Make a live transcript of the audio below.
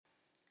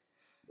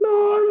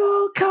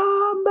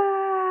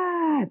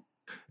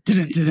I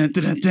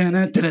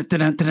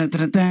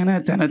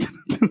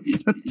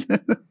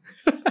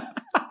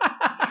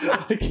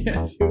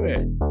can't do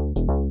it.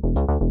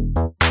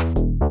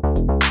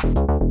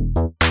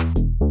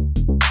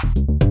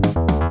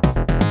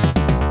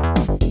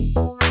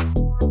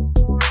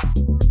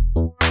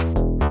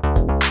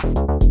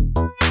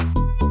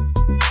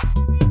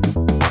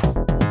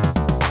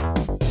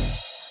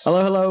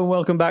 Hello, and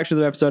welcome back to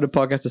another episode of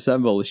Podcast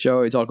Assemble, the show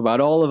where we talk about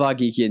all of our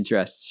geeky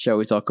interests. The show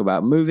we talk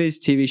about movies,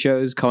 TV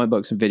shows, comic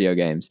books, and video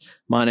games.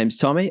 My name's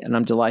Tommy, and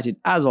I'm delighted,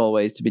 as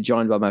always, to be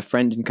joined by my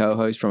friend and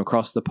co-host from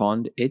across the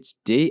pond. It's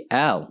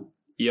DL.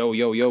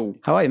 Yo.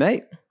 How are you,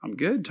 mate? I'm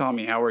good,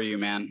 Tommy. How are you,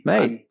 man?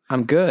 Mate,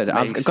 I'm good.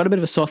 Thanks. I've got a bit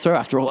of a sore throat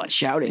after all that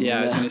shouting. Yeah,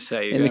 I was going to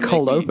say. In the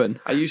cold open.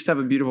 I used to have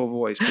a beautiful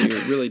voice, but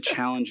you're really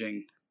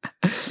challenging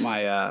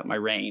my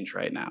range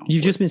right now.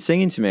 You've just been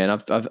singing to me,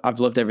 and I've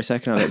loved every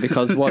second of it,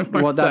 because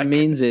what that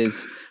means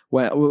is,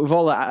 with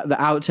all the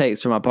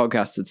outtakes from our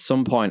podcast, at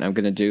some point I'm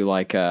going to do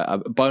like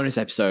a bonus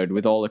episode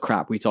with all the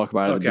crap we talk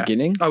about at the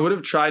beginning. I would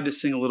have tried to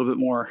sing a little bit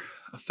more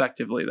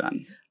effectively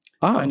then.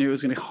 Oh, if I knew it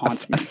was going to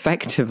haunt me.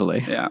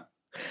 Effectively. Yeah.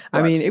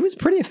 I mean, it was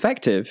pretty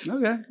effective.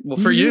 Okay. Well,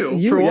 for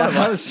you for one of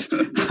us.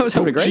 I was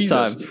having a great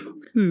time.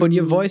 But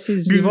your voice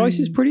is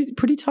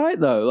pretty tight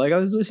though. Like, I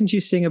was listening to you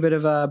sing a bit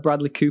of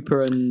Bradley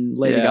Cooper and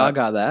Lady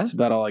Gaga there. That's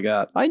about all I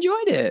got. I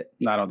enjoyed it.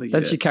 No, I don't think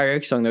that's your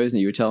karaoke song though, isn't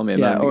it? You were telling me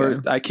about. Yeah,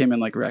 or I came in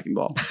like a wrecking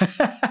ball.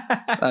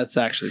 That's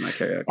actually my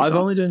karaoke song. I've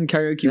only done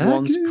karaoke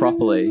once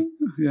properly.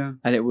 Yeah.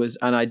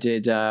 And I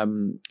did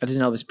an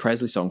Elvis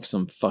Presley song for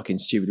some fucking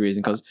stupid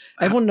reason, because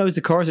everyone knows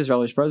the choruses for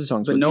Elvis Presley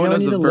songs, but no one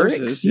knows the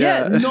verses. Lyrics?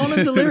 Yeah, none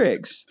of the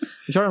lyrics. I'm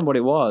trying to remember what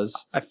it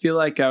was. I feel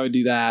like I would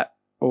do that,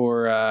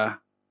 or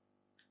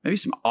maybe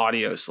some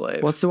Audio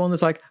Slave. What's the one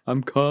that's like,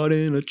 I'm caught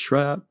in a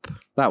trap?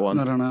 That one.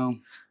 I don't know.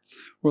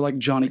 Or like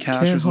Johnny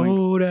Cash Can't or something.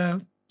 Hold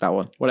out. That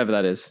one. Whatever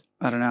that is.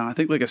 I don't know. I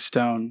think like a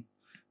Stone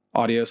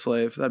Audio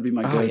Slave. That'd be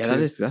my go-to. Yeah,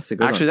 that's a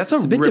good Actually, one. that's a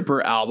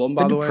ripper album,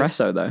 by the way.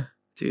 Depresso, though.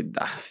 Dude,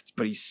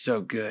 but he's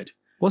so good.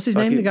 What's his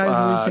name, the guy who's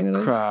the lead singer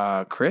of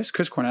those?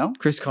 Chris Cornell?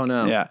 Chris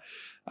Cornell. Yeah.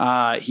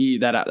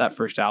 That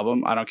first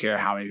album, I don't care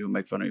how many people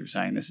make fun of you for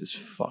saying this, is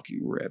fucking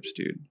rips,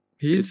 dude.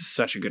 It's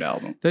such a good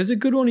album. There's a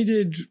good one he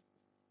did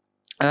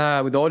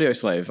with Audio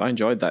Slave. I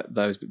enjoyed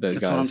those guys.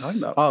 That's what I'm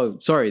talking about. Oh,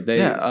 sorry.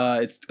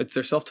 It's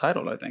their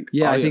self-titled, I think.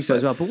 Yeah, Audio I think so Slave.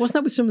 as well. But wasn't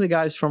that with some of the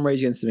guys from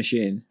Rage Against the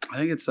Machine? I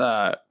think it's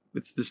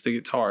just the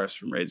guitarist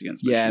from Rage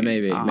Against the Machine. Yeah,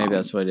 maybe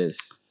that's what it is.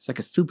 It's like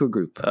a super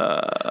group.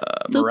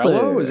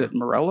 Morello? Is it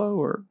Morello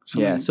or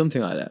something? Yeah,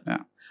 something like that. Yeah.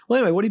 Well,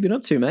 anyway, what have you been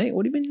up to, mate?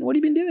 What have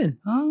you been doing?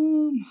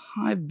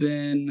 I've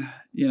been,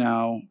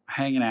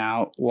 hanging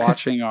out,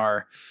 watching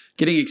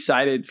getting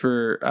excited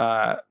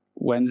for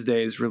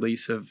Wednesday's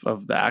release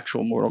of the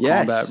actual Mortal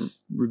Kombat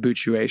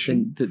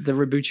rebootuation. The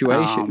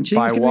rebootuation. Do you think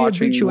by it's going to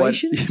be a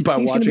rebootuation? By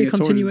watching a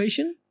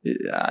continuation?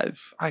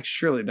 I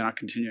surely they're not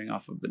continuing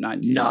off of the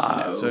 90s.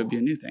 No. So it'd be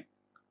a new thing.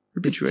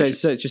 Rebootuation.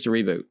 So it's just a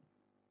reboot.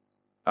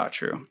 Oh,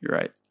 true. You're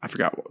right. I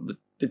forgot what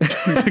you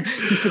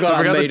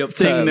forgot I made up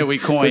thing term. that we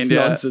coined. It's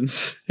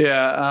nonsense.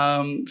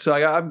 Yeah. So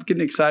I'm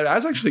getting excited. I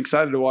was actually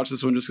excited to watch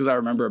this one just because I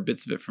remember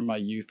bits of it from my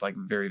youth, like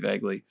very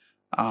vaguely.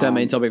 The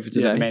main topic for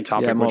today. Yeah, the main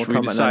topic, which we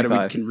decided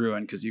 95. we can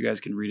ruin because you guys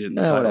can read it in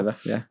the title. Whatever.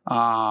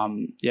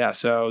 Yeah.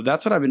 So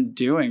that's what I've been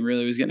doing.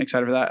 Really, was getting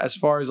excited for that. As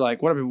far as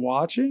like what I've been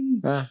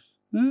watching, I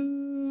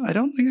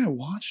don't think I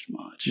watched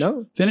much.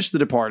 No. Finished The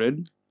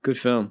Departed. Good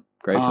film.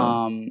 Great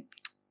film.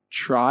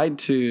 Tried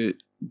to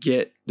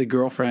get the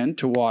girlfriend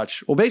to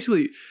watch. Well,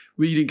 basically,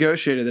 we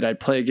negotiated that I'd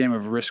play a game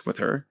of Risk with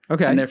her.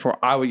 Okay. And therefore,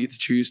 I would get to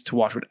choose to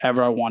watch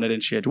whatever I wanted,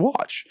 and she had to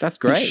watch. That's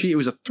great. It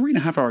was a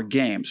 3.5 hour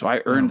game, so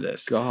I earned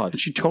this. God. And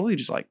she totally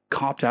just like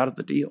copped out of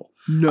the deal.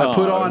 No. I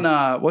put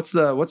on what's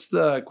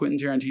the Quentin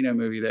Tarantino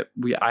movie that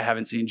I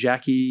haven't seen?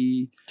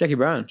 Jackie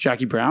Brown.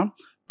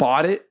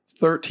 Bought it,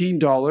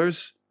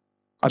 $13.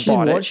 I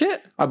bought it. Watch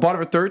it? I bought it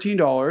for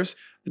 $13.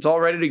 It's all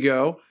ready to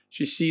go.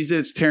 She sees it,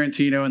 it's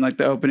Tarantino and like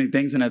the opening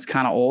things, and it's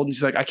kind of old. And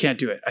she's like, I can't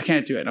do it.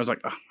 And I was like,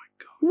 oh my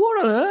God.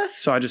 What on earth?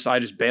 So I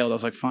just bailed. I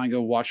was like, fine,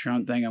 go watch your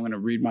own thing. I'm going to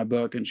read my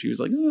book. And she was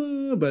like,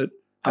 but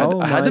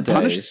I had to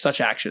punish such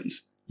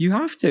actions. You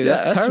have to. Yeah,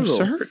 that's terrible.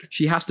 Absurd.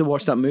 She has to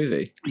watch that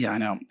movie. Yeah, I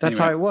know. That's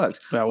how it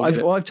works. Yeah,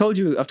 I've told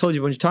you a bunch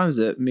of times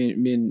that me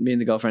and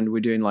the girlfriend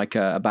were doing like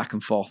a back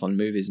and forth on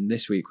movies, and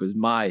this week was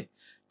my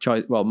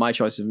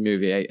choice of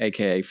movie,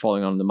 aka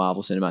following on the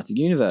Marvel Cinematic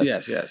Universe.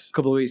 Yes. A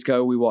couple of weeks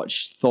ago, we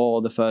watched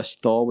Thor, the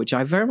first Thor, which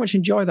I very much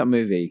enjoy that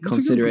movie,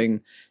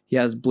 considering he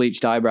has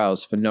bleached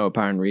eyebrows for no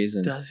apparent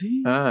reason. Does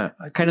he?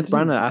 Kenneth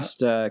Branagh asked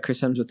Chris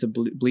Hemsworth to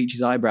bleach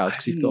his eyebrows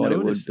because he thought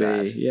it would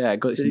be. Yeah,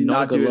 did he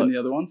not do it in the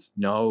other ones?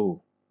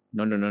 No.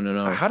 How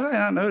did I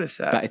not notice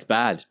that? It's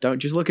bad. Don't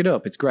just look it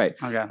up. It's great.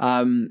 Okay.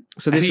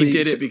 So this he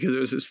did it because it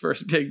was his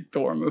first big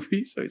Thor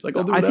movie. So he's like,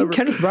 I'll do whatever. I think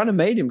Kenneth Branagh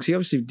made him because he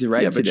obviously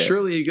directed it. Yeah, but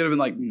surely he could have been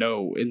like,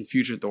 no, in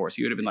future Thors.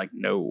 He would have been like,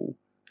 no.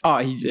 Oh,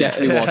 he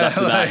definitely was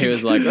after that. He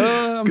was like,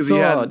 oh, I'm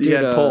Thor. Because he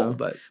had pull.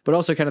 But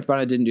also Kenneth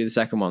Branagh didn't do the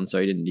second one, so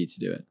he didn't need to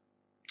do it.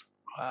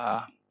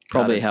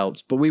 Probably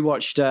helped. But we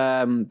watched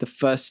the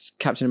first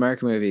Captain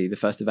America movie, The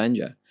First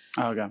Avenger.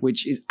 Oh, okay.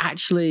 which is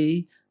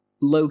actually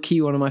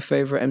low-key one of my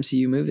favorite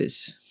MCU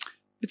movies.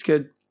 It's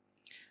good.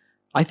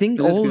 I think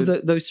It is all of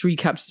good. those 3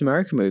 Captain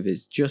America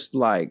movies just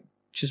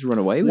run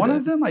away with One it.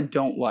 of them I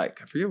don't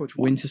like. I forget which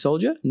one. Winter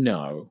Soldier?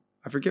 No.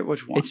 I forget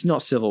which one. It's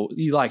not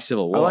You like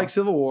Civil War. I like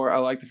Civil War. I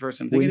like the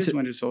first one. I think it is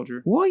Winter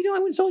Soldier. Why you don't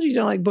like Winter Soldier? You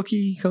don't like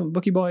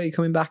Bucky Boy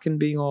coming back and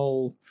being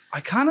all... I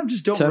kind of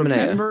just don't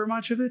Terminator. remember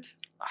much of it.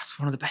 That's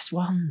one of the best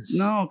ones.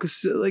 No,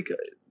 because like Do you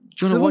want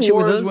to Civil watch it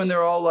War with is us? when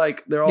they're all Yeah,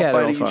 they're all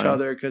fighting each fighting.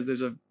 other because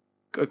there's a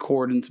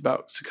accordance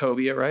about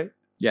Sokovia, right?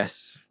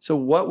 Yes. So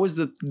what was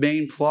the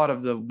main plot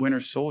of the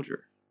Winter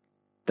Soldier?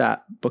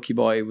 That Bucky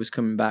Boy was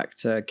coming back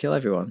to kill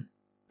everyone.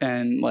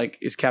 And like,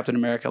 is Captain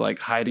America like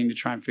hiding to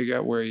try and figure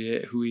out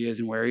who he is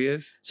and where he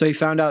is? So he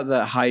found out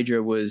that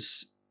Hydra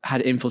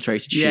had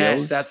infiltrated S.H.I.E.L.D.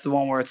 Yes, that's the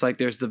one where it's like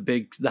there's the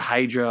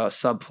Hydra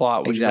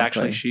subplot, which is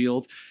Exactly. actually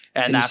S.H.I.E.L.D.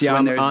 And you that's see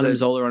when there's Arnim the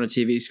Zola on a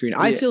TV screen.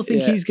 I Yeah, still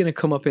think yeah. he's going to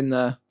come up in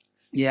the...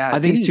 yeah. I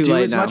think it's didn't too do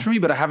late as now. much for me,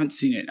 but I haven't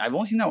seen it. I've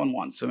only seen that one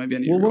once, so maybe I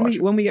need Well, to when rewatch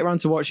it. when we get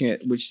around to watching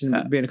it, which is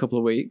Yeah. be in a couple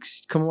of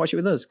weeks, come and watch it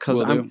with us. Because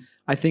Will do.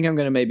 I think I'm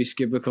going to maybe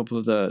skip a couple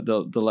of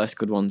the less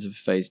good ones of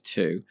Phase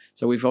 2.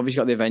 So we've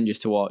obviously got the Avengers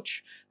to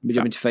watch. We're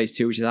jumping to Phase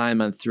 2, which is Iron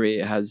Man 3.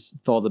 It has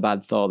Thor the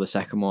Bad Thor, the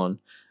second one.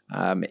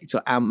 It's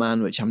got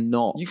Ant-Man, which I'm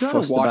not You gotta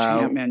fussed watch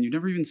about. Ant-Man. You've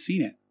never even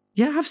seen it.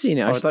 Yeah, I have seen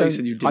it. Oh, I thought you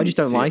said you I just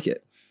didn't don't see like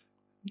it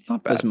It's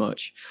not bad. as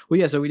much. Well,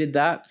 yeah, so we did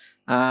that.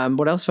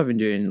 What else have I been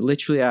doing?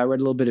 Literally, I read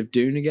a little bit of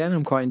Dune again.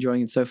 I'm quite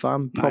enjoying it so far.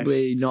 I'm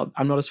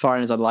not as far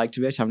in as I'd like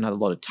to be. I just haven't had a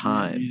lot of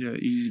time. You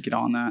need to get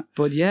on that.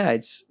 But yeah,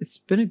 it's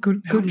been a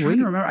good I'm trying week.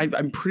 to remember.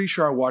 I'm pretty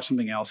sure I watched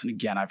something else, and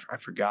again, I've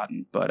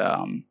forgotten. But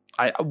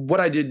what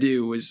I did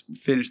do was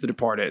finish The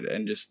Departed,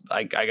 and just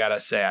I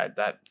gotta say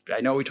I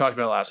know we talked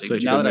about it last week,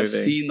 Such but a now good that I've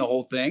movie. seen the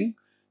whole thing,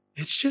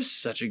 it's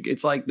just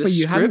it's like this. But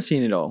you hadn't script.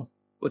 seen it all.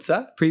 What's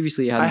that?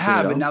 Previously, you hadn't I seen it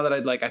have, all. but now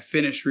that I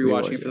finished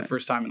rewatching Rewatching it for the it.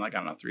 first time in like I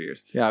don't know 3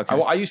 years. Yeah, okay.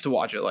 I used to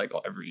watch it like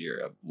every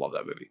year. I love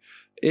that movie.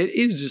 It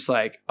is just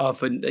like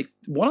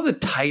one of the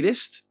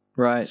tightest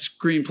right.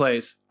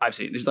 screenplays I've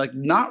seen. There's like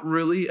not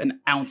really an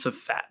ounce of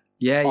fat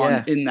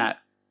Yeah. in that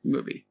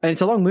movie. And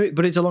it's a long movie,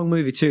 but it's a long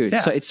movie too.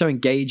 Yeah. It's so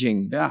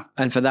engaging. Yeah.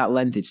 And for that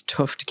length, it's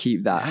tough to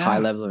keep that Yeah. high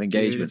level of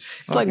engagement. Dude,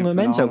 it's like fucking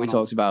Memento we phenomenal.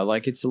 talked about.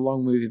 Like it's a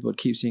long movie, but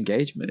keeps the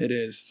engagement. It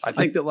is. I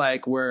think that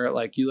like where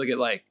like you look at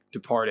like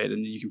Departed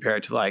and then you compare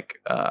it to like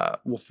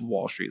Wolf of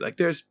Wall Street. Like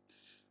there's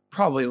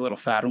probably a little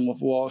fat on Wolf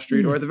of Wall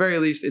Street, or at the very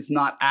least, it's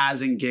not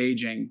as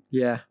engaging.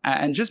 Yeah.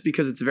 And just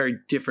because it's a very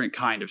different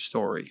kind of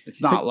story,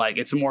 it's not like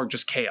it's more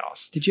just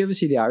chaos. Did you ever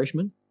see The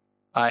Irishman?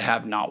 I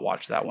have not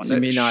watched that one. See,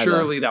 me neither.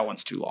 Surely that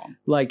one's too long.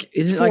 Like,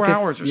 isn't It's it 4 like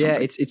hours or Yeah,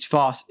 something. it's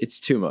fast. It's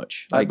too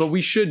much. Like, But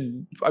we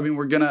should. I mean,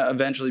 we're gonna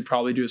eventually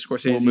probably do a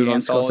Scorsese We'll move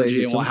on to anthology, Scorsese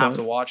at and we'll some have point.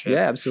 to watch it.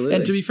 yeah, absolutely.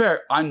 And to be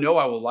fair, I know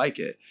I will like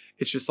it.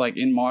 It's just like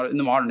in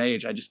the modern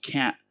age, I just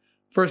can't.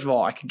 First of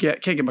all, I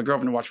can't get my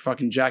girlfriend to watch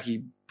fucking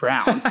Jackie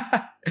Brown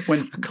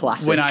when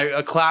Classic.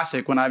 a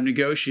classic when I've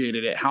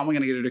negotiated it. How am I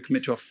going to get her to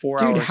commit to a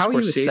 4-hour Dude, how are you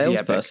a Scorsese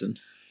salesperson?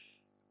 epic?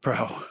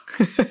 Bro,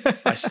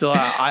 I still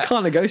I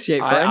can't negotiate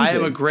for I anything.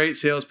 am a great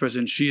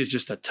salesperson. She is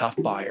just a tough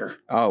buyer.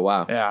 Oh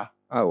wow. Yeah,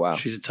 Oh wow.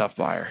 she's a tough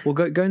buyer. Well,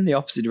 go in the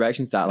opposite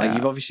direction to that. Like Yeah.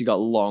 you've obviously got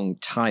a long,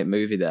 tight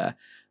movie there.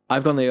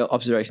 I've gone the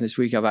opposite direction this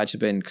week. I've actually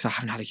been, because I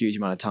haven't had a huge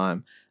amount of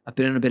time, I've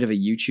been on a bit of a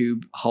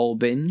YouTube whole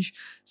binge.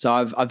 So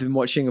I've been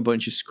watching a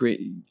bunch of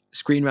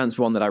Screen Rant's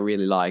one that I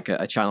really like,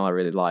 a channel I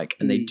really like,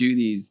 and they do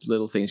these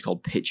little things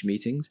called pitch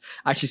meetings.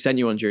 I actually sent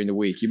you one during the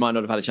week. You might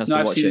not have had a chance No, to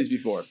I've watch seen it. these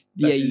before.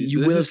 Yeah, I've seen these. you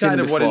This will is have seen kind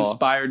them of what before.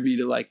 inspired me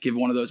to like give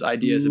one of those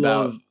ideas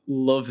about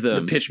love them.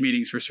 the pitch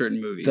meetings for certain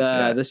movies.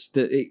 I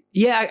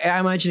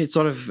imagine it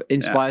sort of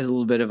inspires a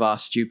little bit of our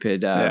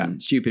stupid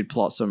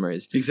plot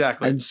summaries.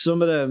 Exactly. And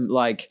some of them,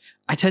 like,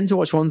 I tend to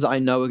watch ones that I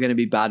know are going to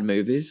be bad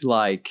movies,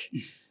 like,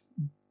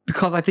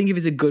 because I think if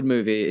it's a good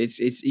movie, it's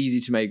easy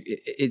to make,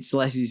 it's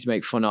less easy to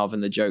make fun of,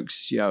 and the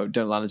jokes,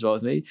 don't land as well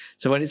with me.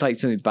 So when it's like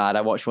something bad,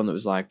 I watched one that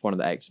was like one of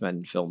the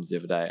X-Men films the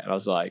other day, and I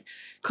was like,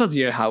 because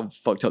you know how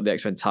fucked up the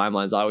X-Men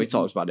timelines are, we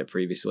talked about it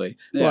previously.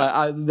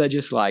 Yeah. They're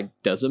just like,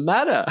 doesn't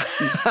matter.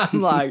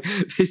 I'm like,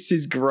 this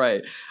is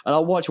great. And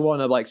I'll watch one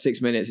of like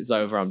 6 minutes, it's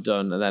over, I'm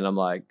done. And then I'm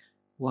like,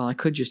 well, I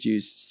could just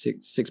use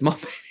six more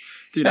minutes.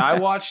 Dude, I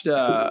watched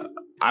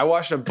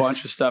a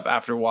bunch of stuff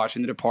after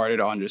watching The Departed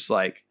on just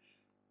like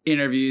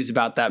interviews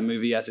about that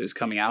movie as it was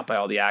coming out by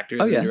all the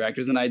actors and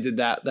directors. And I did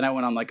that. Then I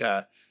went on like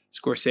a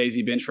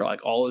Scorsese binge for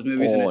like all his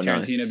movies and a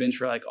Tarantino binge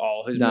for like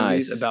all his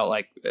movies about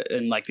like,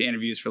 and like the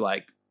interviews for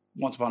like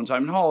Once Upon a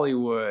Time in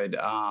Hollywood,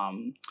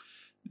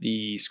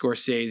 the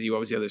Scorsese, what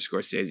was the other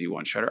Scorsese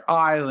one? Shutter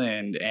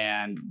Island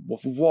and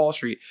Wolf of Wall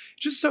Street.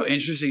 It's just so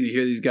interesting to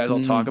hear these guys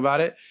all talk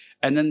about it.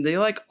 And then they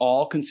like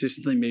all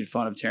consistently made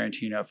fun of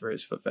Tarantino for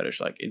his foot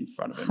fetish, like in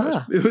front of him.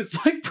 Huh. It was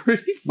like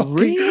pretty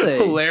fucking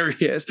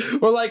hilarious.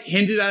 Or like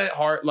hinted at it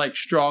hard, like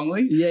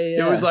strongly.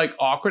 Yeah. It was like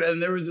awkward.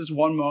 And there was this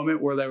one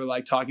moment where they were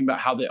like talking about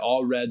how they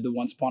all read the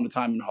Once Upon a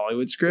Time in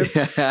Hollywood script.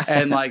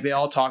 And like they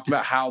all talked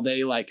about how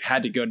they like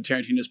had to go to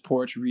Tarantino's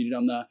porch, read it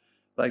on the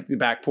like the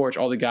back porch,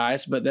 all the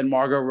guys, but then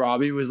Margot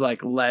Robbie was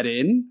like let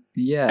in.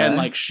 Yeah. And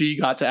like she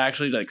got to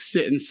actually like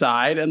sit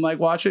inside and like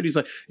watch it. He's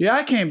like, yeah,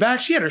 I came back.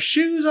 She had her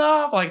shoes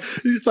off. Like,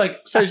 it's like,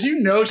 says, you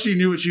know, she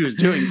knew what she was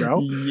doing,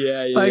 bro.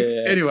 Yeah. Like,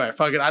 anyway,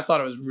 fucking, I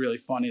thought it was really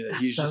funny that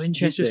That's so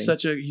interesting.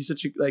 He's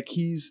such a, like,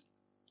 he's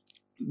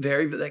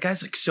very, that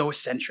guy's like so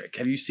eccentric.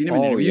 Have you seen him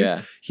in interviews?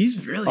 Yeah.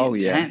 He's really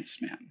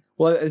intense, man.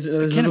 Well, I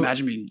can't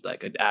imagine being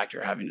like an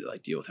actor having to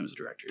like deal with him as a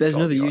director. There's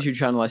another YouTube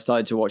channel I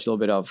started to watch a little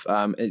bit of.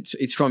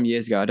 It's from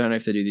years ago. I don't know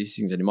if they do these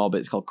things anymore, but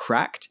it's called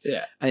Cracked.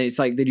 Yeah, and it's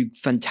like they do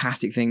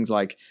fantastic things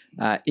like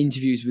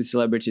interviews with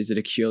celebrities that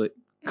are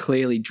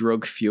clearly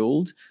drug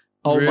fueled.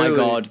 Oh really? My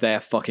god, they're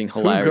fucking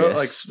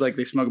hilarious. Like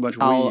they smoke a bunch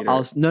of weed.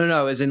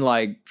 No, as in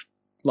like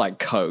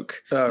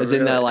coke. Oh, as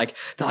in they're like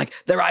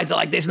their eyes are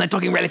like this and they're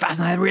talking really fast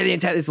and they're really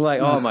intense. It's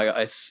like oh my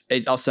god,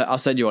 I'll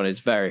send you one.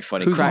 It's very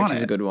funny. Who's Cracked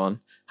is a good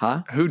one.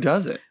 Huh? Who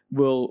does it?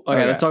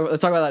 Okay. Let's talk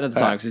about that another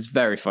time because it's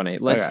very funny.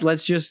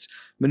 Let's just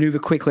maneuver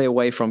quickly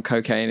away from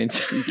cocaine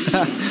into.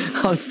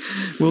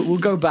 we'll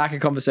go back a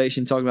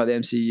conversation talking about the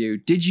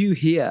MCU. Did you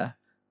hear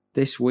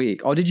this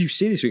week, or did you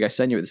see this week? I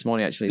sent you it this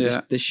morning actually.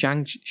 Yeah. The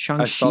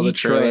Shang-Chi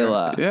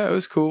trailer. Yeah, it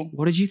was cool.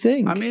 What did you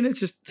think? I mean,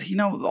 it's just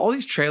all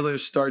these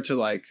trailers start to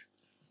like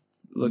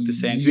look the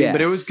same to me,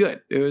 but it was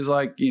good. It was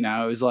like it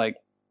was like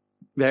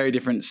very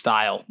different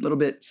style, a little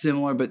bit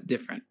similar but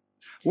different.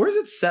 Where is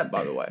it set,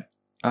 by the way?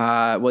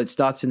 Well, it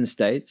starts in the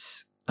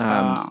States.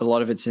 A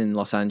lot of it's in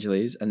Los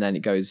Angeles, and then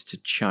it goes to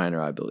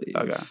China, I believe.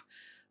 Okay.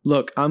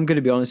 Look, I'm going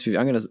to be honest with you.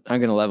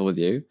 I'm gonna level with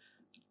you.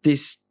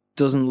 This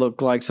doesn't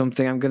look like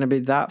something I'm going to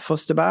be that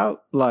fussed about.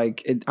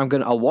 Like,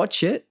 I'll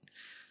watch it.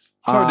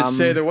 It's hard to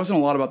say. There wasn't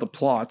a lot about the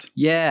plot.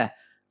 Yeah.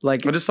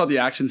 Like, I just thought the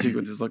action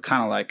sequences look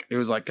kind of like it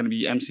was like going to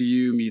be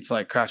MCU meets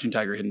like Crouching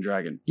Tiger, Hidden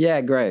Dragon.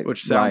 Yeah, great.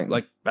 Which sounds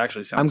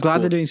actually sounds. I'm glad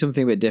cool. they're doing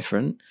something a bit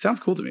different.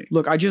 Sounds cool to me.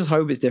 Look, I just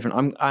hope it's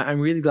different.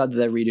 I'm really glad that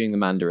they're redoing the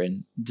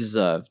Mandarin.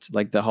 Deserved.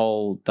 Like the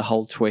whole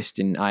twist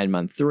in Iron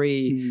Man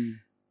 3.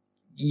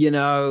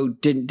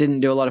 Didn't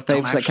do a lot of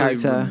favors for that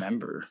character.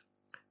 Remember.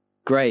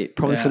 Great,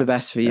 probably for the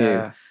best for you.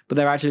 Yeah. But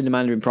they're actually doing the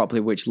Mandarin properly,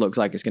 which looks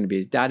like it's going to be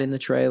his dad in the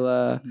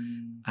trailer.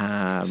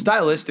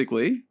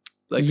 Stylistically,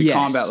 like the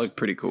combat looked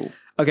pretty cool.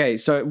 Okay,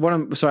 so let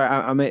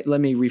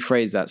me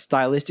rephrase that.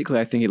 Stylistically,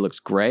 I think it looks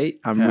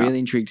great. I'm really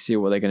intrigued to see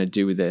what they're going to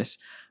do with this.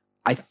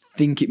 I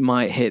think it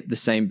might hit the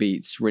same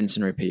beats, rinse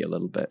and repeat a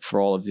little bit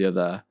for all of the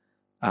other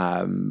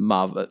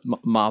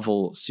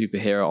Marvel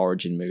superhero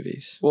origin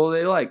movies. Well,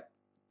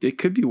 it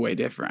could be way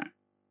different.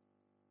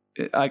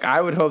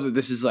 I would hope that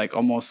this is like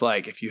almost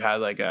like if you had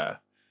like a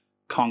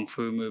kung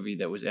fu movie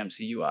that was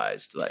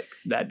MCUized, like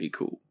that'd be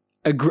cool.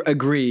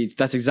 Agreed.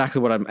 That's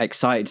exactly what I'm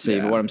excited to see.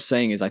 But what I'm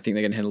saying is I think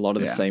they're going to hit a lot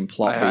of the same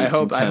plot beats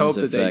in terms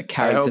of the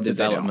character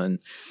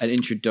development and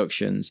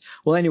introductions.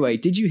 Well, anyway,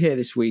 did you hear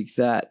this week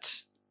that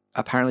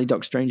apparently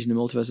Doctor Strange in the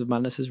Multiverse of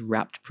Madness has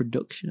wrapped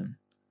production?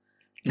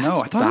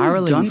 No, I thought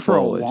it was done for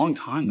a long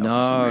time.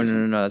 Though,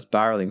 no. That's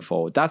barreling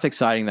forward. That's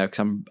exciting though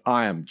because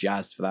I am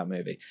jazzed for that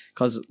movie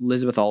because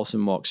Elizabeth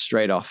Olsen walked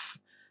straight off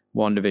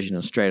WandaVision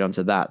and straight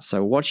onto that.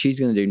 So what she's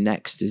going to do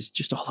next is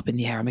just all up in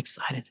the air. I'm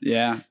excited.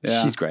 Yeah.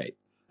 She's great.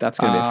 That's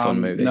going to be a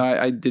fun movie. No,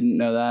 I didn't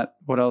know that.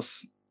 What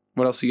else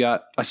you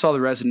got? I saw the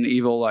Resident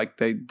Evil, like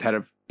they had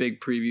a big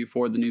preview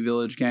for the new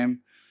Village game.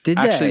 Did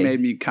they? Actually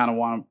made me kind of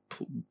want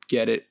to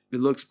get it.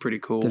 It looks pretty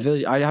cool. The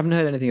Village, I haven't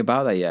heard anything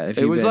about that yet.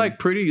 It was like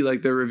pretty,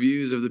 like the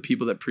reviews of the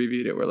people that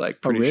previewed it were like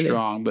pretty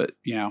strong, but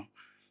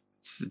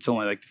it's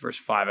only like the first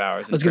 5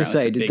 hours. I was going to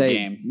say, did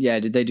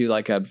they do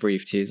like a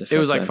brief teaser? It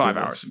was like 5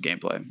 hours of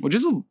gameplay, which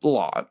is a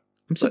lot.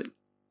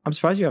 I'm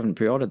surprised you haven't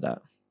pre-ordered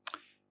that.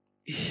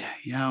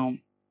 Yeah,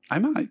 I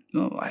might.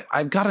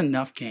 I've got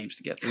enough games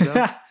to get through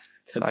though.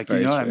 Like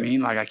what I mean?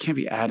 Like I can't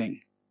be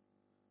adding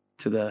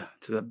to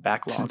the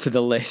backlog. to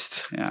the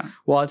list. Yeah.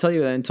 Well, I'll tell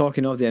you then,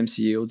 talking of the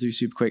MCU, we'll do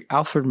super quick.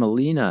 Alfred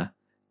Molina,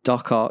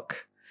 Doc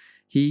Ock.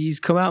 He's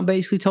come out and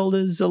basically told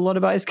us a lot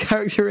about his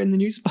character in the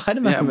new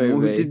Spider-Man movie.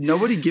 Well, did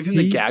nobody give him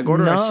the gag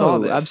order? No, I saw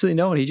this. Absolutely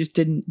no one. He just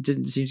didn't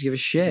seem to give a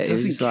shit. He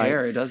doesn't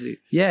care, does he?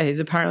 Yeah,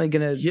 he's apparently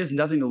going to... He has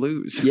nothing to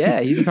lose.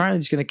 Yeah, he's apparently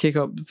just going to kick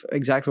up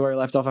exactly where he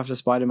left off after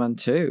Spider-Man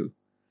 2.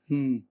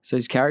 So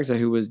his character,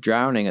 who was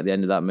drowning at the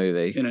end of that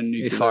movie,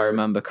 if I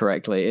remember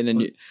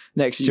correctly,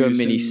 next to a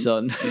mini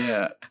sun.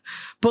 Yeah.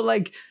 But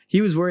like, he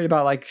was worried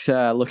about like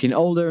looking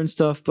older and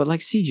stuff, but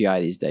like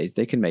CGI these days,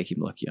 they can make him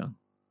look young.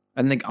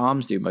 I think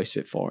arms do most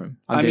of it for him.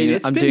 I'm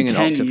doing an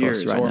 10 octopus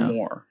years right or now.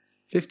 More.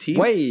 15?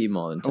 Way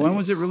more than 10 When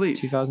was it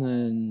released?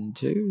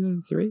 2002,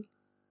 2003?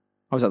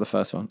 Or was that the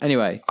first one?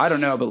 Anyway. I don't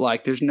know, but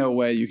like, there's no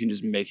way you can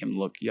just make him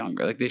look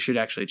younger. Like, they should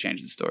actually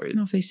change the story.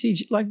 No, if they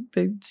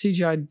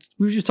CGI,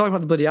 we were just talking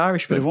about the bloody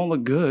Irishman. But it won't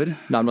look good.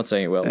 No, I'm not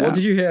saying it will. Yeah. Well,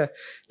 did you hear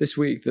this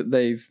week that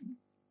they've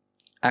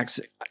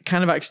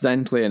kind of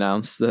accidentally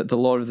announced that the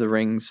Lord of the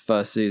Rings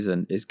first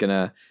season is going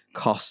to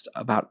cost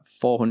about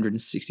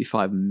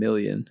 $465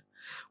 million,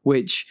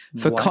 which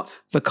for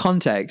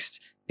context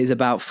is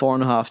about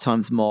 4.5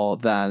 times more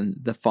than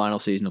the final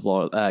season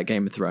of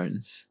Game of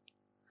Thrones.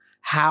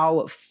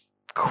 How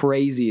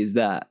crazy is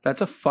that?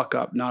 That's a fuck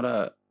up, not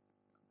a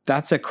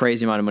That's a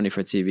crazy amount of money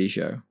for a TV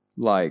show.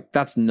 Like,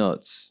 that's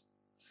nuts.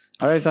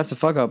 I don't know if that's a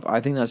fuck up.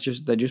 I think that's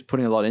just, they're just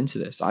putting a lot into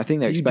this. I think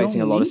they're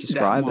expecting a lot of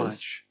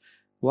subscribers.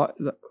 What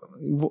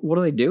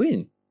are they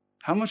doing?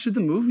 How much did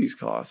the movies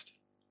cost?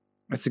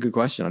 That's a good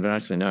question. I don't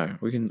actually know.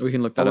 We can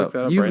look that up.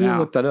 You right now.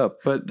 Look that up.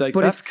 But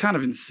that's kind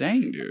of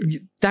insane,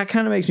 dude. That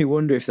kind of makes me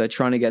wonder if they're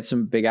trying to get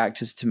some big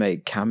actors to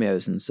make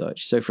cameos and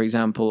such. So, for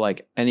example,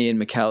 like Ian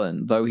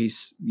McKellen, though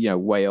he's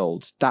way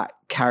old, that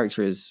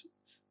character is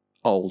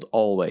old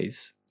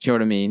always. Do you know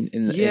what I mean?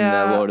 In the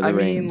Lord of the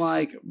Rings. I mean,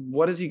 like,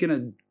 what's he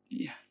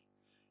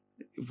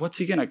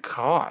gonna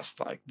cost?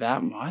 Like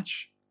that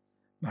much?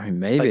 I mean,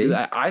 maybe.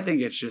 Like, I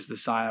think it's just the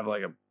sign of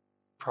like a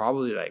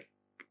probably like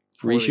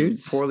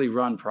reshoots, poorly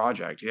run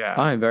project. Yeah.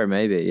 I mean, very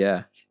maybe.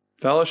 Yeah.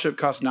 Fellowship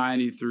cost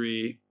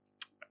 93.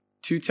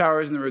 Two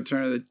Towers and The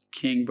Return of the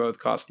King both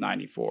cost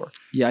 94.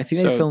 Yeah, I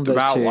think they filmed those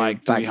about two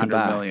like back to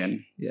back.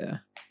 Million. Yeah.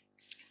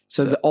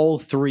 So all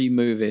three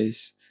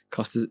movies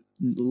cost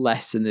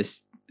less than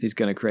this is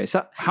going to create.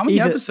 So how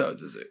many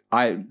episodes is it?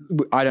 I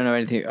don't know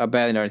anything. I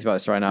barely know anything about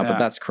this right now, but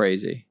that's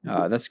crazy.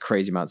 That's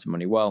crazy amounts of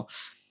money. Well,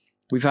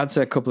 we've had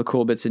a couple of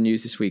cool bits of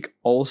news this week.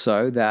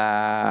 Also,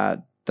 that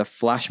the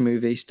Flash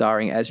movie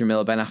starring Ezra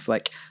Miller, Ben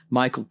Affleck,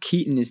 Michael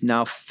Keaton is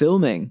now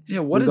filming. Yeah,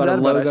 what is that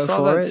about? I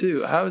saw that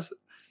too.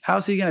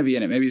 How's he going to be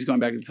in it? Maybe he's going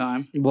back in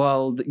time.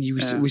 Well,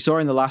 we saw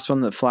in the last one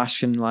that Flash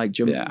can like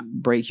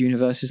break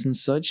universes and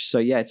such. So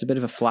yeah, it's a bit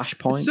of a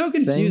Flashpoint. It's so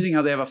confusing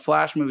how they have a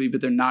Flash movie, but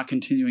they're not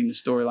continuing the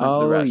storyline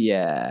for the rest. Oh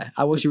yeah,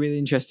 I watched a really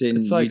interesting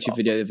YouTube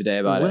video the other day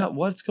about it.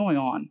 What's going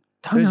on?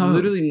 There's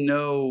literally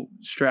no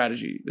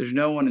strategy. There's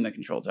no one in the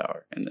control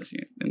tower in this.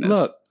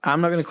 Look,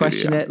 I'm not going to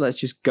question it. Let's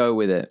just go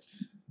with it.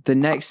 The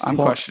next, I'm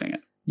questioning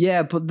it.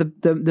 Yeah, but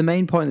the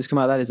main point that's come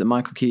out of that is that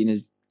Michael Keaton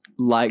is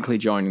likely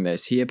joining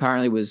this. He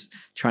apparently was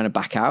trying to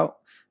back out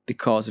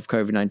because of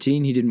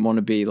COVID-19. He didn't want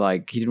to be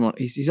like, he's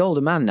an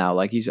older man now.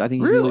 Like I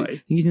think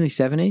he's nearly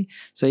 70.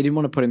 So he didn't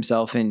want to put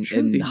himself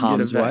in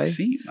harm's way.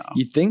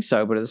 You'd think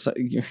so, but it's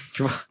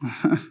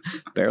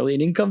barely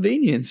an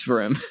inconvenience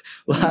for him.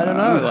 Well, I don't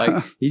know.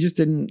 Like he just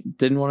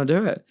didn't want to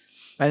do it.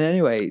 And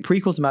anyway,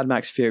 prequel to Mad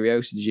Max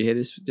Furiosa. Did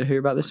you hear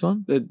about this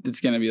one?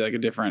 It's going to be like a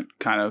different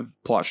kind of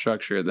plot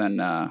structure than.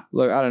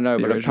 Look, I don't know,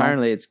 but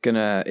apparently it's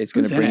gonna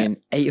bring in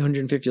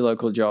 850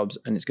 local jobs,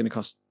 and it's going to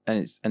cost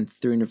and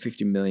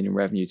 350 million in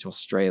revenue to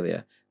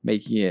Australia,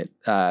 making it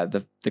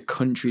the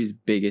country's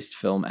biggest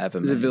film ever.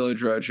 Is it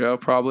Village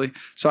Roadshow? Probably.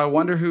 So I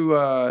wonder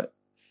who's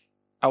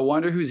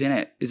in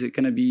it. Is it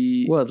going to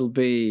be? Well, it'll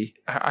be.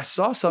 I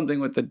saw something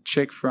with the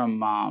chick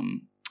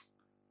from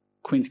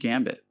Queen's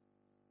Gambit.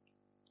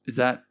 Did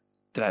I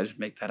just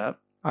make that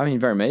up? I mean,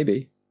 very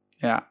maybe.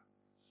 Yeah.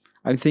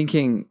 I'm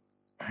thinking,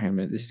 hang on a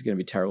minute, this is going to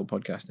be terrible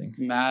podcasting.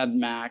 Mad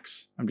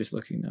Max. I'm just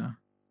looking now.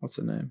 What's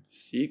the name?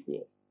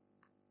 Sequel.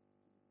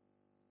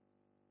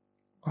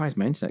 Why is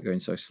my internet going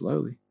so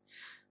slowly?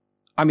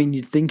 I mean,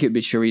 you'd think it'd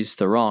be Charlize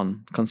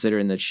Theron,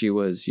 considering that she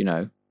was,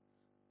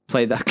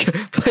 played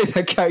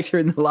that character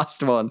in the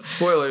last one.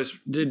 Spoilers.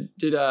 Did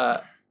he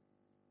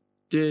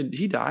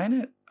die in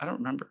it? I don't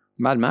remember.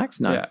 Mad Max?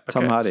 No. Yeah, okay.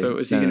 Tom Hardy. So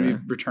is he going to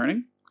be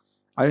returning?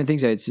 I don't think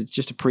so. It's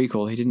just a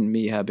prequel. He didn't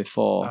meet her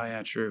before. Oh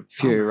yeah, true.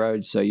 Fury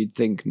Road, so you'd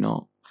think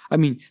not. I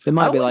mean, there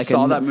might be like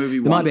that movie.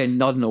 There might be a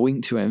nod and a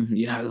wink to him.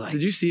 Like.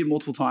 Did you see it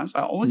multiple times?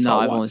 I only saw it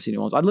once. I've only seen it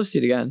once. I'd love to see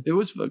it again. It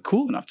was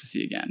cool enough to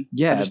see again.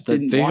 Yeah, the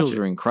visuals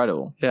are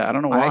incredible. Yeah, I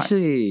don't know why. I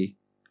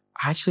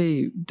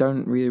actually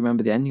don't really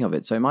remember the ending of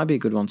it, so it might be a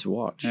good one to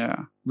watch.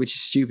 Yeah, which is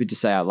stupid to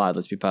say out loud.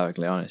 Let's be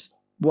perfectly honest.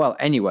 Well,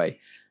 anyway.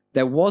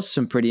 There was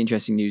some pretty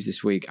interesting news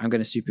this week. I'm going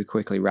to super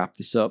quickly wrap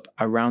this up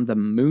around the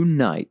Moon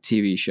Knight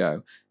TV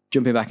show.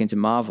 Jumping back into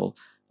Marvel,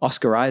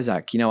 Oscar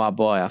Isaac, our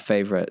boy, our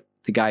favorite,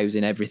 the guy who's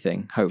in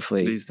everything,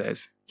 hopefully. These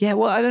days. Yeah,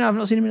 well, I don't know. I've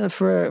not seen him in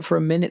for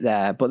a minute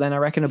there, but then I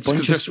reckon a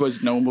bunch of... There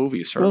was no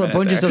movies for a minute. Well, a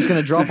bunch of stuff's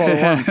going to drop all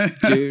at once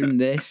doing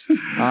this.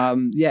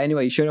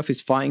 Anyway, he showed off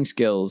his fighting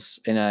skills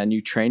in a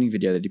new training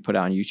video that he put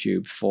out on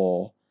YouTube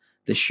for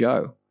the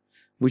show,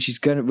 which is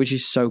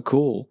so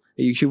cool.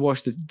 You should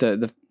watch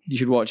you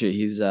should watch it.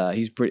 He's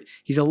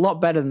a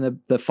lot better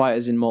than the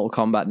fighters in Mortal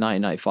Kombat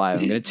 1995.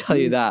 I'm going to tell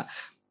you that.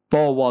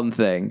 For one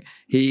thing,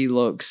 he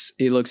looks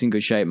in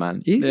good shape,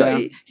 man. He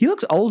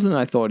looks older than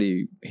I thought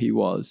he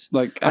was.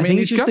 Like I mean,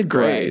 it's just the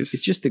grays.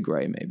 It's just the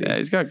gray, maybe. Yeah,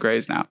 he's got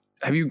grays now.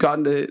 Have you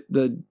gotten to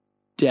the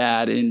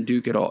dad in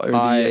Duke at all?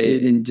 Or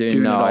in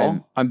Dune at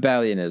all? I'm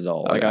barely in it at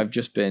all. Okay. Like I've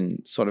just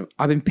been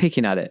I've been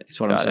picking at it. Is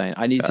what I'm saying.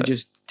 I need to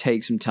just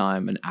take some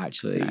time and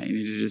actually. Yeah, you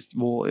need to just.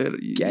 Well,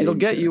 it'll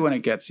get you when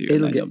it gets you.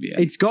 You'll be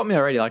in. It's got me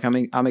already. Like I'm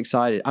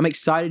excited. I'm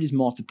excited is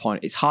more to the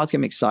point. It's hard to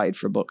get me excited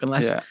for a book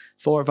unless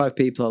 4 or 5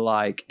 people are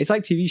like. It's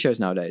like TV shows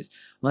nowadays.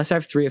 Unless I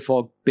have 3 or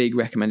 4 big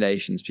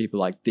recommendations, people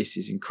are like, this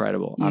is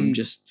incredible.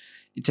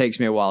 It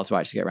takes me a while to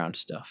actually get around to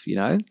stuff.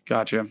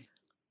 Gotcha.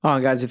 All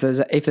right, guys, if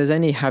there's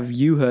any have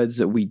you heards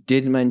that we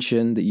didn't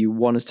mention that you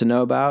want us to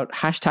know about,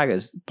 hashtag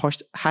us,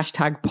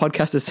 hashtag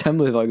podcast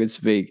assembly if I could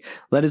speak.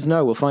 Let us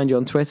know. We'll find you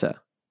on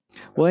Twitter.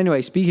 Well,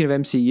 anyway, speaking of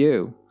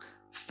MCU,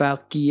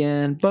 Falky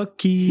and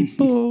Bucky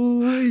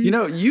boy. You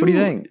know, what do you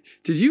think?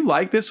 Did you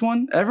like this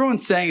one?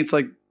 Everyone's saying it's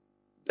like,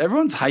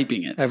 everyone's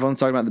hyping it. Everyone's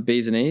talking about the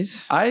bees and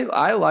E's.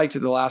 I liked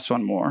the last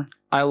one more.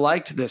 I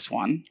liked this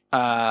one.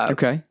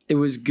 Okay. It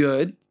was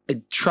good.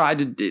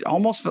 It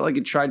almost felt like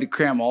it tried to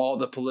cram all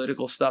the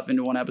political stuff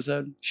into one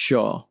episode.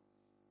 Sure.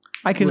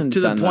 I can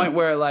understand to the point that.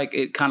 where like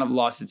it kind of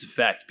lost its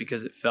effect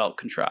because it felt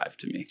contrived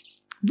to me.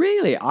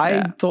 Really?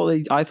 I thought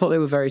they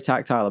were very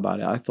tactile about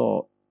it. I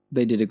thought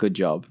they did a good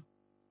job.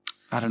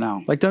 I don't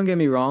know. Like, don't get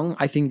me wrong.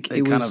 I think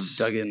they kind of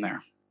dug in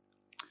there.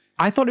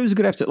 I thought it was a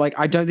good episode. Like,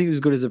 I don't think it was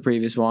as good as the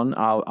previous one.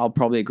 I'll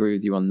probably agree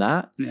with you on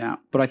that. Yeah.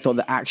 But I thought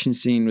the action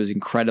scene was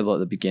incredible at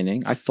the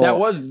beginning. I thought that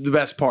was the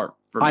best part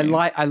for me.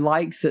 I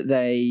liked that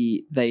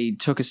they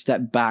took a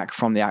step back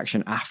from the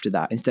action after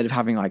that instead of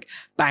having like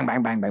bang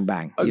bang bang bang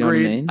bang. You know what I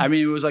mean? I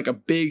mean, it was like a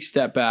big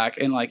step back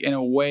and like in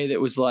a way that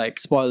was like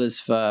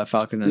spoilers for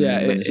Falcon and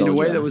Winter in a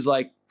way Soldier. that was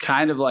like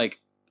kind of like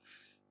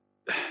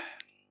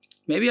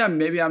maybe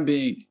I'm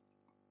being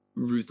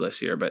ruthless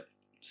here, but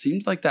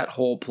seems like that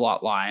whole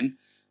plot line.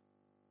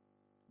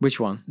 Which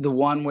one? The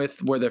one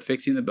with where they're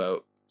fixing the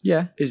boat.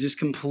 Yeah. Is just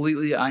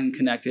completely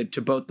unconnected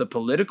to both the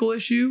political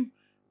issue,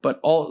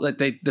 but all that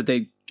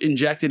they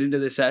injected into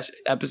this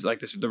episode, like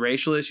the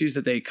racial issues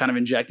that they kind of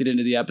injected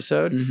into the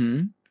episode,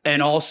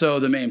 and also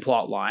the main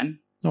plot line.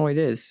 Oh, it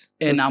is.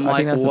 And I'm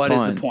like, what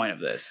is the point of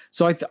this?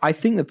 So I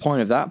think the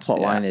point of that plot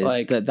line is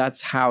like,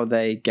 that's how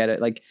they get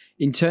it. Like,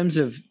 in terms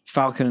of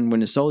Falcon and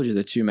Winter Soldier,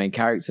 the two main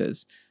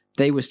characters,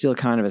 they were still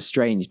kind of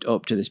estranged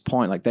up to this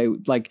point. Like, they were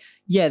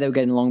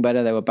getting along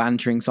better. They were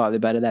bantering slightly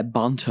better. Their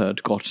banter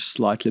got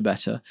slightly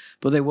better.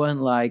 But they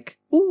weren't like,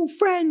 ooh,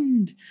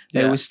 friend.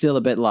 They were still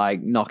a bit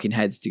like knocking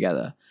heads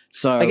together.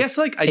 So I guess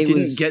like I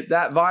didn't get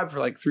that vibe for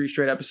like 3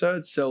 straight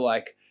episodes. So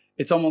like,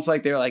 it's almost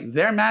like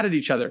they're mad at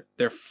each other.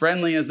 They're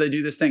friendly as they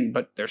do this thing,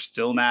 but they're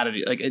still mad at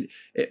each. Like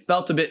it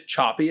felt a bit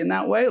choppy in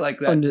that way. Like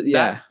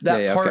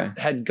that part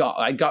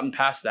I'd gotten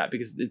past that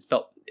because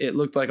it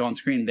looked like on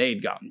screen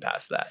they'd gotten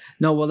past that.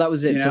 No, well, that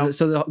was it.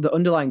 So the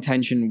underlying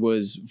tension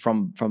was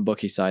from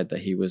Bucky's side that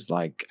he was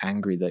like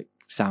angry that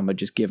Sam had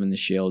just given the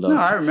shield up. No,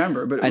 I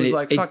remember, but it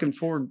was fucking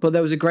forward. But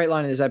there was a great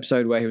line in this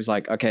episode where he was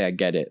like, okay, I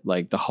get it.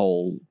 Like the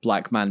whole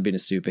black man being a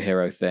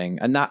superhero thing.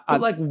 And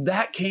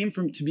that came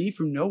from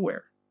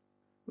nowhere.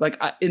 Like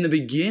in the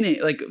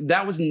beginning, like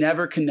that was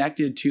never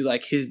connected to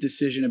like his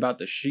decision about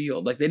the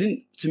shield. Like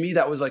to me,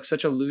 that was like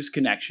such a loose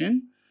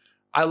connection.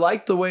 I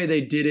liked the way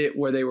they did it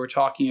where they were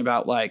talking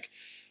about like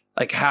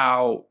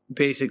how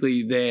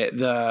basically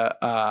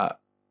the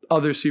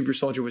other super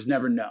soldier was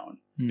never known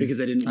because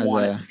they didn't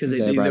want it because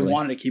they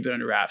wanted to keep it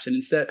under wraps. And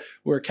instead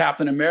where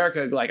Captain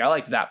America, like I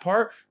liked that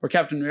part where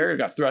Captain America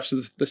got thrust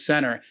to the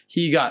center,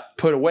 he got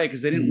put away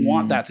because they didn't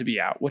want that to be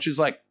out, which is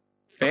like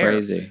fair.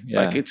 Crazy.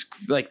 Yeah. Like it's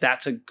like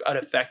that's an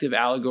effective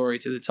allegory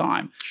to the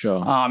time.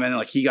 Sure. And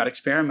like he got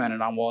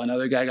experimented on while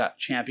another guy got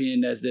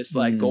championed as this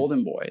like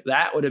golden boy.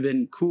 That would have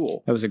been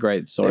cool. That was a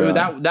great story.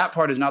 That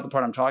part is not the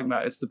part I'm talking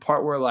about. It's the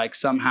part where like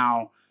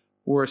somehow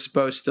we're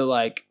supposed to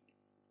like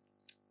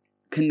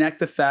connect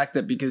the fact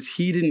that because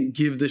he didn't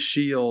give the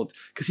shield,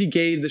 because he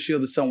gave the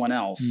shield to someone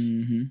else,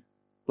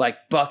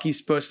 like Bucky's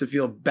supposed to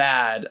feel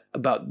bad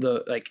about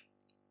the like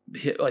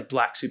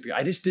black superhero.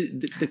 I just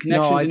did the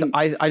connection.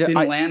 Didn't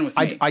land with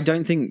me. I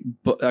don't think.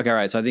 But okay,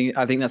 right. So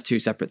I think that's two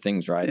separate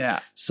things, right? Yeah.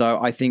 So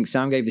I think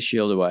Sam gave the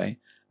shield away,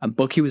 and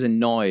Bucky was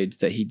annoyed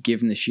that he'd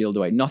given the shield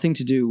away. Nothing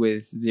to do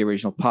with the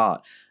original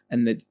part.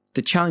 And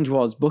the challenge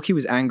was Bucky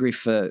was angry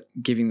for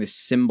giving this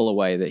symbol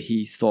away that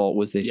he thought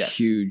was this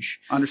huge.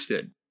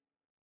 Understood.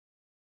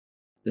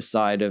 The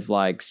side of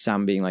like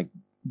Sam being like,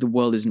 the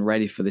world isn't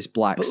ready for this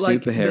black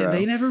superhero.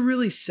 They never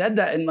really said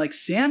that. And like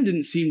Sam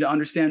didn't seem to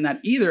understand that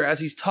either as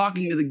he's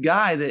talking to the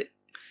guy that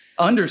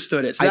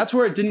understood it. So that's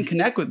where it didn't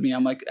connect with me.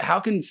 I'm like,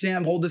 how can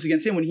Sam hold this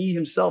against him when he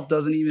himself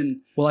doesn't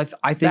even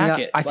I think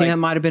that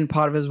might have been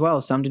part of it as well.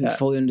 Sam didn't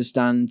fully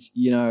understand,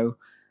 Sam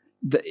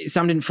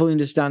didn't fully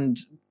understand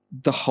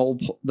the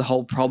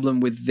whole problem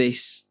with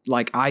this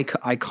like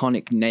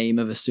iconic name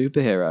of a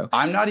superhero.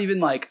 I'm not even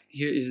like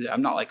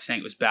I'm not like saying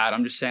it was bad.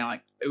 I'm just saying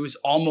like it was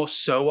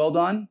almost so well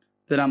done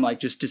that I'm like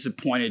just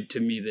disappointed to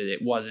me that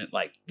it wasn't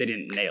like they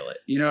didn't nail it.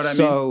 You know what I mean?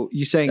 So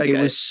you're saying like,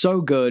 it was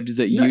so good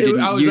that you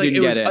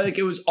didn't get it. Like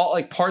it was all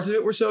like parts of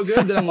it were so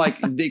good that I'm like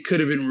they could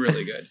have been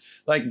really good.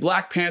 Like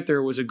Black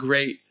Panther was a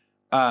great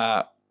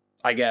I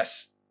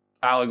guess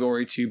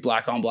allegory to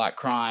black on black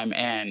crime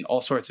and all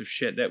sorts of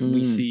shit that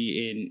we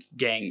see in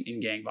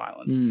gang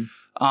violence.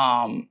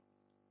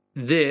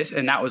 This,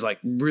 and that was like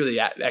really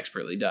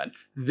expertly done.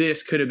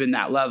 This could have been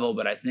that level,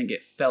 but I think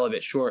it fell a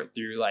bit short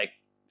through like,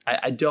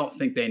 I don't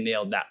think they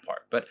nailed that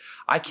part, but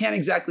I can't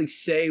exactly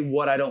say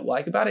what I don't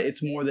like about it.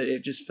 It's more that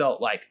it just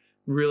felt like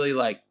really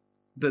like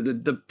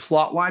the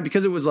plot line,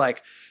 because it was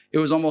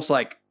almost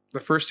like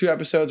the first 2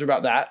 episodes are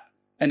about that.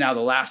 And now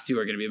the last 2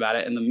 are going to be about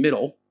it. And the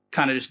middle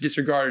kind of just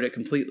disregarded it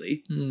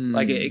completely.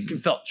 Like it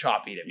felt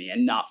choppy to me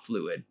and not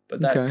fluid,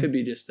 but that could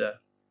be just a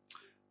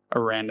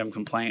random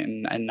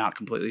complaint and not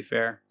completely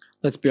fair.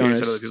 Let's be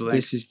honest,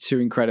 this is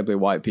two incredibly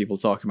white people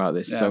talking about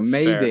this. Yeah, so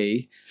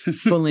maybe,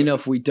 funnily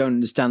enough, we don't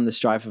understand the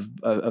strife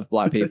of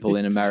black people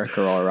in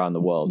America or around the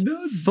world.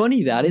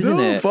 Funny that, isn't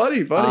it?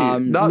 Funny.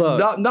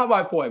 Not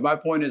my point. My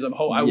point is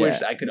I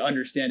wish I could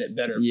understand it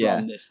better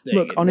from this thing.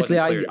 Look, honestly,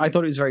 I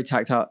thought it was very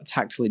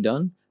tactfully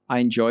done. I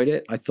enjoyed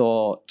it. I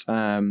thought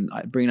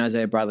bringing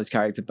Isaiah Bradley's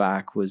character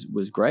back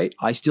was great.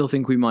 I still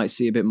think we might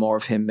see a bit more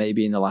of him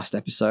maybe in the last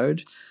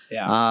episode.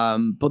 Yeah.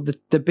 But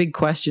the big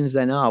questions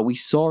then are, we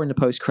saw in the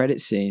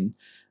post-credit scene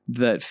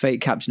that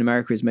fake Captain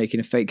America is making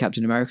a fake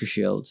Captain America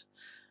shield.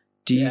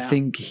 Do you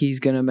think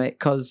he's going to make...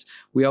 Because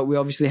we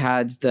obviously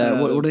had the...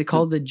 what do they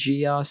call the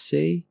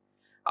GRC?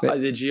 The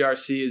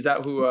GRC, is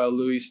that who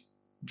Louis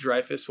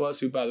Dreyfus was,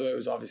 who, by the way,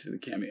 was obviously the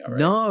cameo, right?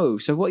 No.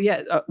 So what?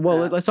 Yeah.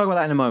 Let's talk about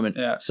that in a moment.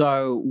 Yeah.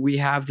 So we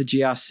have the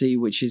GRC,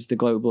 which is the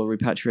Global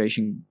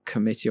Repatriation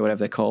Committee or whatever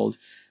they're called.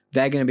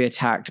 They're going to be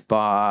attacked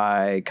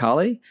by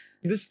Karli.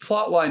 This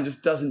plot line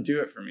just doesn't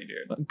do it for me,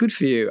 dude. Good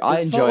for you.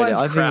 I enjoyed it.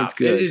 I think it's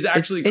good. It is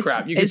actually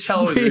crap. You can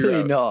tell it was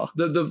really not.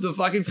 The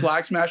fucking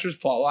Flag Smashers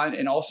plot line,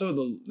 and also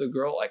the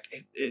girl, like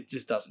it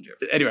just doesn't do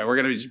it. Anyway, we're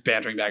gonna be just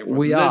bantering back and forth.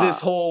 We are. This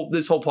whole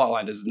plot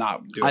line does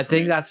not do it. I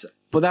think that's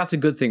a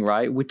good thing,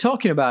 right? We're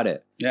talking about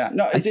it. Yeah.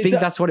 No, I think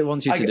that's what it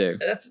wants you to do.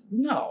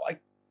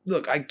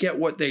 Look, I get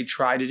what they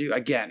try to do.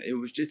 Again,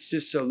 it's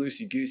just so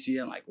loosey goosey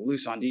and like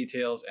loose on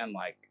details and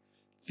like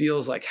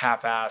feels like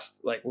half-assed,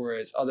 like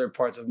whereas other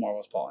parts of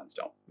Marvel's plot lines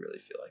don't really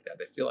feel like that.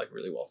 They feel like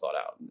really well thought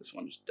out, and this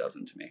one just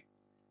doesn't to me.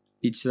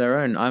 Each to their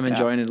own. I'm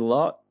enjoying it a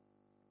lot.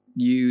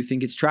 You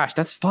think it's trash.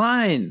 That's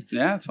fine.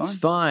 Yeah, it's fine. It's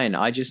fine.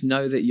 I just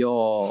know that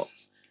your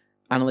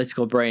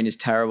analytical brain is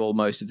terrible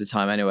most of the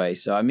time anyway.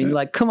 So, I mean,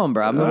 like, come on,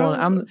 bro.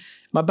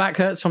 My back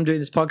hurts from doing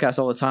this podcast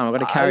all the time. I've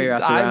got to carry your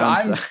ass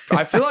around.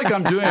 I feel like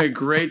I'm doing a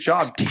great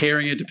job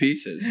tearing it to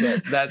pieces,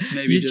 but that's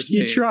maybe just me.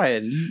 You're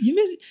trying. You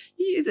miss.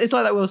 It's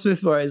like that Will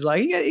Smith where he's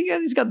like,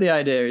 he's got the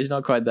idea. He's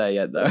not quite there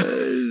yet, though.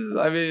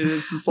 I mean,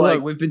 it's just like...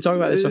 Look, we've been talking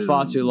about this for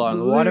far too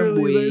long. Why don't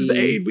we... There's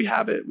aid. We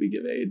have it. We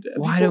give aid.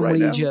 Why don't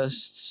we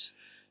just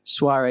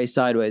soiree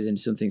sideways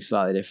into something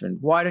slightly different?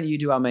 Why don't you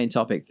do our main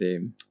topic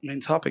theme? Main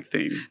topic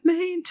theme.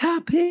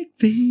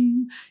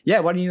 Yeah,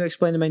 why don't you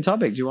explain the main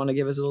topic? Do you want to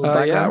give us a little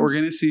background? Yeah, we're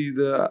going to see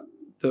the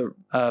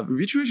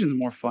Retribution is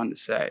more fun to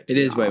say. It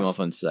is way more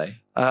fun to say.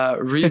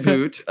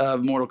 Reboot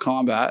of Mortal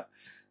Kombat.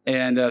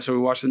 And so we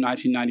watched the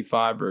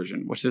 1995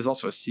 version, which there's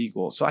also a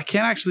sequel. So I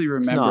can't actually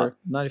remember. It's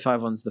not.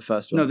 95 one's the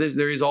first one. No,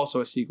 there is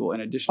also a sequel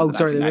in addition to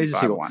the 1995 there is a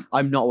sequel. One.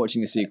 I'm not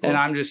watching the sequel. And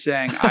I'm just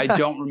saying, I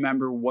don't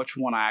remember which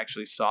one I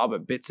actually saw,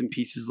 but bits and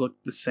pieces look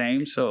the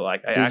same. So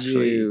like, did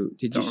you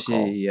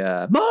see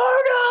Mortal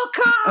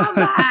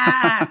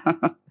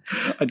Kombat?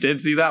 I did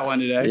see that one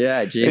today.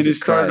 Yeah, Jesus And it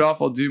started Christ.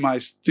 off, I'll do my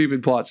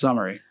stupid plot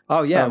summary.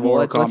 Oh, yeah. Well,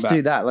 let's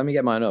do that. Let me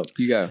get mine up.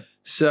 You go.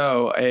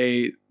 So,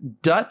 a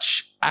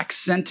Dutch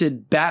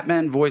accented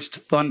Batman voiced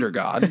Thunder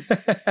God,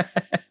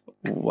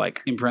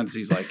 like in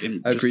parentheses, like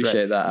in. I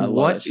appreciate that.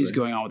 What is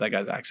going on with that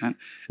guy's accent?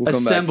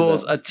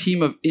 Assembles a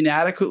team of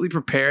inadequately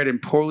prepared and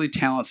poorly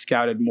talent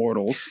scouted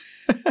mortals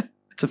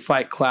to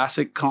fight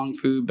classic kung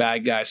fu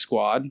bad guy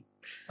squad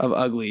of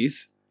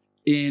uglies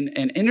in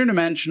an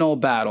interdimensional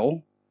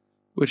battle,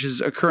 which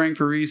is occurring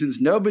for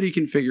reasons nobody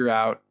can figure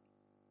out,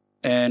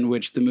 and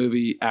which the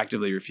movie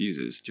actively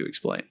refuses to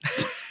explain.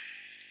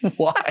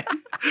 Why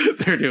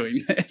they're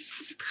doing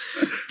this.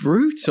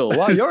 Brutal.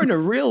 Wow, you're in a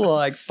real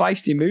like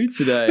feisty mood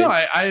today. No,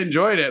 I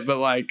enjoyed it, but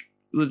like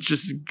let's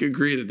just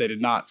agree that they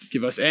did not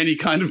give us any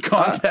kind of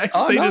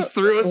context. They just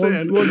threw us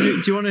in. Well,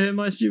 do you want to hear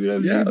my stupid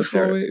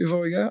overview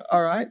before we go?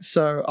 All right.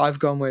 So I've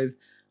gone with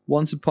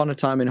Once Upon a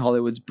Time in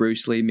Hollywood's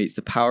Bruce Lee meets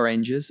the Power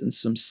Rangers and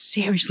some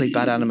seriously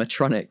bad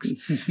animatronics.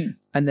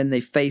 And then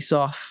they face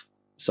off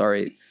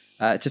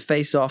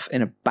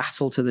in a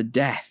battle to the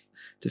death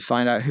to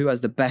find out who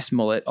has the best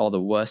mullet or the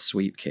worst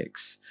sweep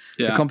kicks.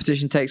 Yeah. The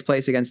competition takes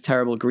place against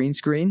terrible green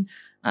screen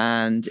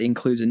and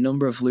includes a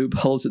number of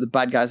loopholes that the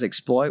bad guys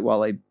exploit while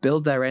they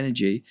build their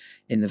energy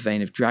in the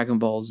vein of Dragon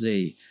Ball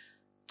Z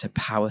to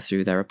power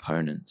through their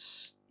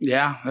opponents.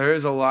 Yeah, there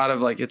is a lot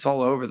of like, it's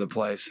all over the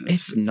place.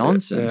 It's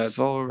nonsense. It's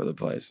all over the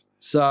place.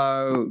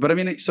 So, but I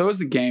mean, so is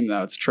the game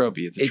though. It's tropey.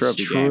 It's a tropey game.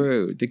 It's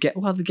true.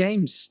 The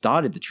game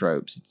started the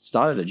tropes. It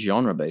started a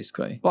genre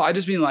basically. Well, I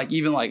just mean like,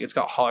 even like it's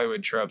got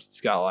Hollywood tropes. It's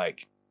got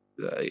like,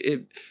 this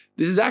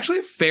is actually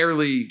a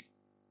fairly,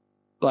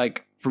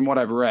 like, from what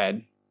I've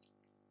read,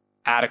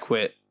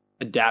 adequate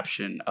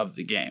adaptation of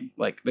the game.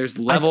 Like, there's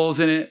levels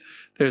in it.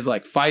 There's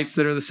like fights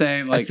that are the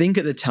same. Like, I think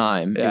at the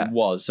time it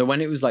was. So when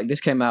it was like,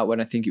 this came out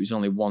when I think it was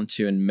only 1,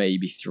 2, and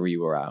maybe 3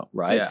 were out,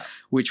 right? Yeah.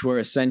 Which were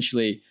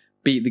essentially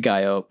beat the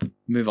guy up,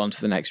 move on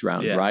to the next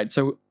round, right?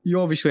 So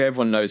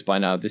everyone knows by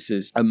now this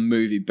is a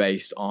movie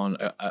based on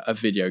a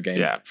video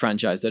game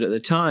franchise that at the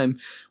time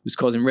was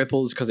causing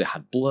ripples because it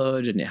had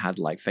blood and it had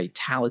like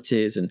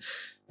fatalities and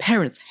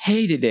parents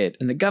hated it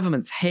and the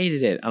governments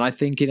hated it. And I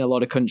think in a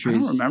lot of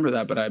countries... I don't remember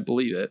that, but I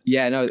believe it.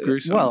 Yeah, no.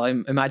 Well, I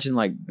imagine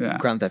like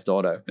Grand Theft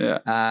Auto.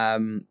 Yeah.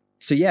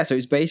 So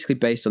it's basically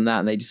based on that,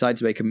 and they decided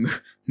to make a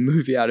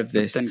movie out of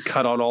this. Then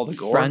cut out all the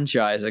gore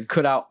franchise and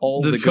cut out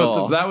all the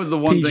gore. That was the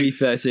one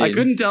PG-13. thing. I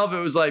couldn't tell if it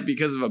was like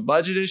because of a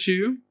budget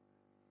issue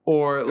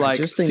or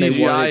like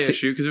CGI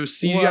issue, because it was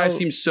CGI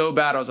seemed so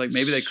bad. I was like,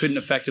 maybe they couldn't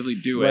effectively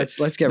do it.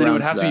 Let's get around to that. It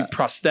would have to be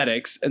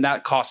prosthetics, and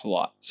that costs a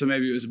lot. So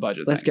maybe it was a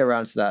budget. Let's get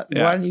around to that.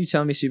 Yeah. Why don't you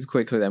tell me super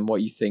quickly then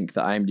what you think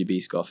the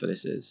IMDb score for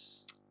this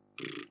is?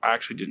 I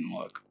actually didn't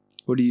look.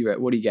 What do you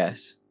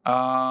guess?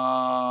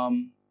 4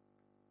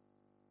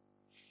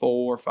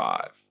 or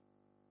 5.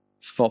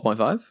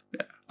 4.5?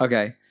 Yeah.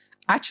 Okay.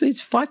 Actually, it's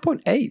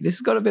 5.8. This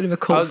has got a bit of a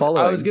cult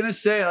following. I was going to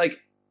say, like,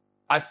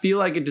 I feel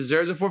like it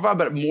deserves a 4 or 5,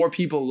 but more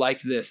people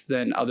liked this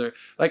than other.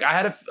 Like,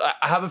 I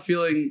have a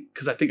feeling,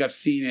 because I think I've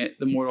seen it,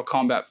 the Mortal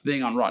Kombat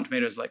thing on Rotten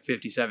Tomatoes is like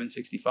 57,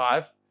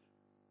 65.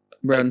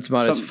 Rotten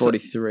Tomatoes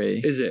 43.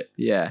 Is it?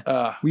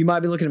 Yeah. We might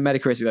be looking at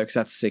Metacritic though, because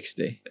that's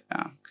 60.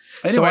 Yeah.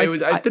 Anyway,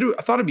 I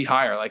thought it'd be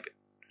higher. Like,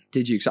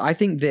 did you? So I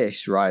think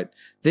this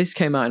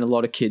came out in a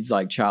lot of kids'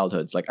 like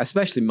childhoods, like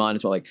especially mine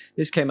as well. Like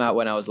this came out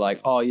when I was like,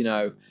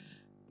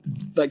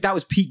 like that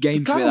was peak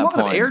game for me at that point. It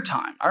got a lot of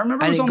airtime. I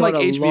remember it was on like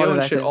HBO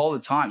and shit all the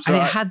time. So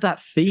and it had that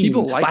theme.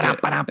 People liked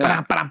it.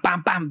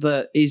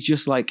 That is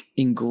just like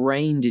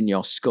ingrained in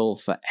your skull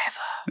forever.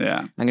 Yeah.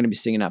 I'm going to be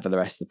singing that for the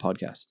rest of the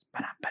podcast.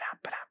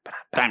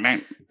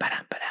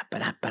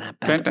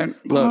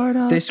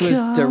 Look, this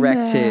was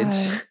directed.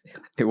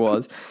 It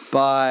was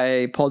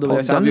by Paul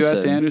W.S.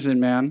 Anderson,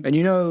 man. And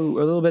you know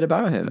a little bit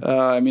about him.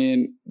 I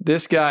mean,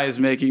 this guy is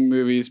making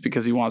movies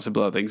because he wants to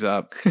blow things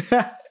up,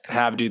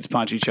 have dudes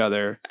punch each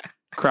other,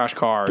 crash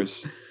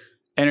cars,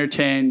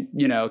 entertain,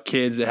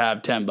 kids that have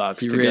 $10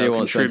 to really go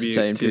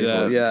contribute to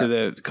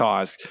the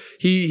cause.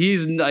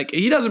 He's like,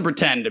 he doesn't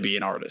pretend to be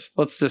an artist.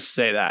 Let's just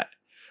say that.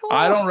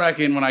 I don't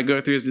reckon when I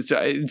go through his,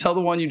 until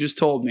the one you just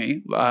told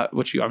me,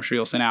 which I'm sure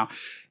you'll say now,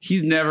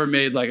 he's never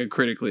made like a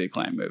critically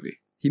acclaimed movie.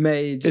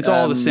 It's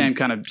all the same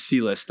kind of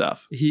C-list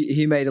stuff.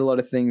 He made a lot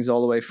of things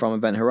all the way from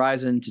Event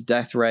Horizon to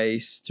Death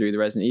Race through the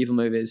Resident Evil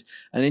movies.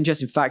 An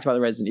interesting fact about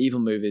the Resident Evil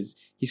movies,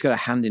 he's got a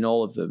hand in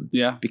all of them.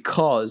 Yeah.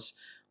 Because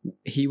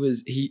he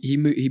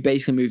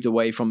basically moved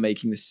away from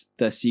making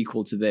the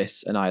sequel to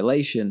this,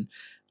 Annihilation,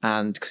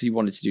 and because he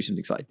wanted to do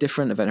something slightly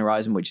different. Event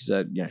Horizon, which is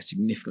a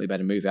significantly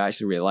better movie. I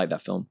actually really like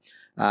that film.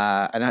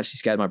 And actually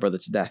scared my brother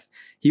to death.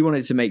 He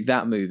wanted to make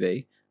that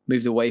movie,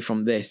 moved away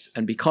from this,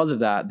 and because of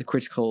that, the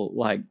critical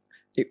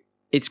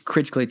it's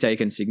critically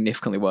taken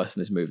significantly worse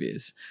than this movie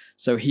is.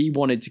 So he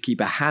wanted to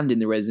keep a hand in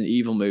the Resident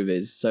Evil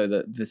movies so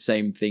that the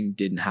same thing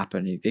didn't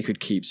happen. They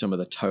could keep some of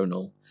the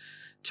tonal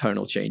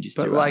changes.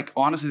 But like,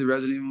 honestly, the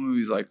Resident Evil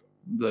movies, like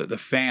the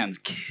fans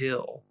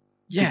kill.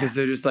 Yeah. Because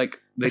they're just like...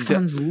 The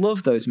fans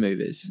love those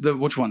movies.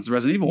 Which ones? The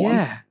Resident Evil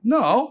ones?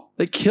 No,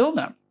 they kill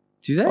them.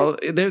 Do they? Well,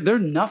 they're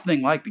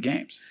nothing like the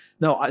games.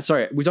 No,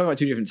 sorry. We're talking about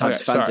two different types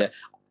of fans here.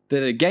 They're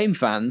the game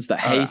fans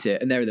that hate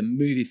it, and they're the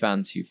movie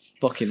fans who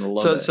fucking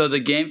love it. So the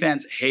game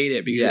fans hate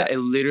it because it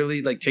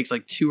literally like takes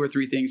like 2 or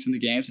 3 things from the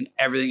games, and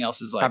everything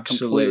else is like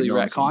completely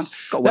retconned.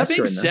 That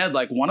being said,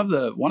 like one of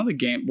the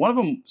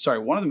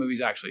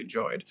movies I actually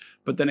enjoyed,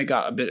 but then it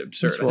got a bit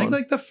absurd. I think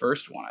like the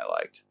first one I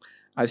liked.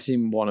 I've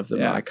seen one of them.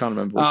 Yeah. I can't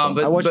remember which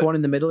one. I watched one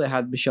in the middle. It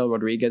had Michelle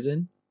Rodriguez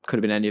in. Could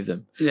have been any of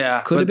them.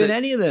 Yeah. Could have been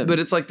any of them. But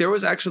it's like there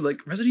was actually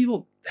like Resident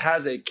Evil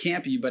has a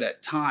campy, but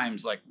at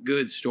times like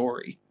good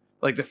story.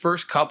 Like the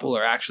first couple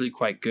are actually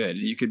quite good.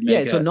 You could make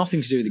it's got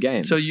nothing to do with the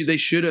game. So they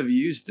should have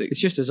used it. It's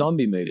just a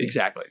zombie movie.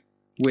 Exactly.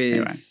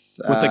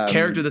 With the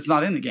character that's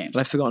not in the game.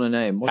 I've forgotten her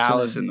name. What's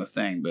Alice in the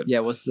thing, but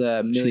what's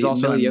the she's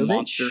also in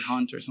Monster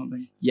Hunt or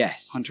something.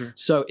 Yes, Hunter.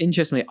 So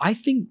interestingly, I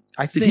think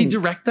did he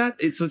direct that?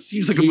 It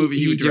seems like a movie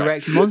he would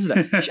direct. He directed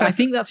Monster. I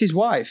think that's his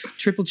wife.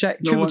 Triple check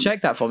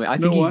that for me. I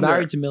think he's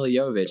married to Mila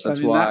Jovovich. That's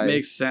why that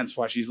makes sense.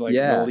 Why she's like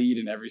the lead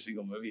in every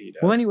single movie he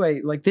does. Well,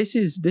 anyway, like this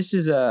is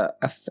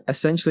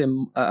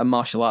essentially a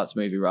martial arts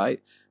movie,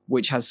 right?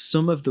 Which has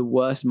some of the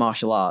worst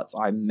martial arts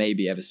I've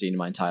maybe ever seen in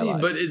my entire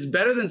life. But it's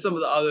better than some of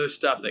the other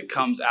stuff that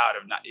comes out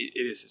of... It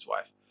is his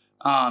wife.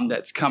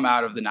 That's come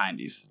out of the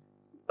 90s.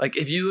 Like,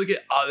 if you look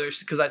at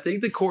others... Because I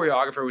think the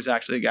choreographer was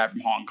actually a guy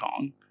from Hong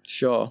Kong.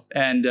 Sure.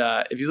 And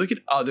if you look at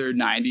other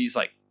 90s,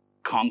 like,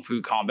 kung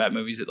fu combat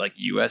movies that, like,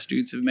 U.S.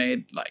 dudes have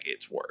made, like,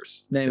 it's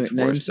worse. It's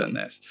worse than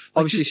this.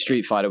 Like, obviously,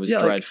 Street Fighter was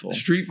dreadful. Like,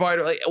 Street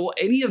Fighter, like, well,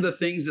 any of the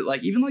things that,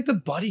 like, even, like, the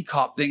buddy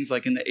cop things,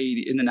 like, in the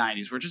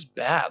 90s were just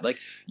bad. Like,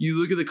 you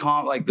look at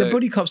the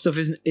buddy cop stuff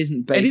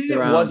isn't based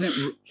around...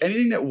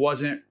 Anything that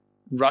wasn't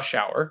Rush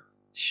Hour...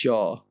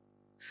 Sure.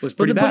 Was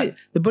pretty bad.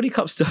 The buddy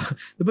cop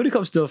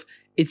stuff,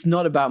 it's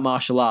not about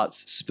martial arts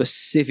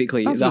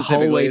specifically the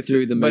whole way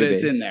through the movie. But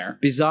it's in there.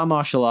 Bizarre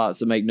martial arts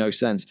that make no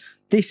sense.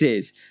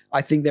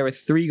 I think there are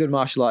 3 good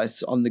martial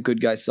artists on the good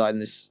guy's side in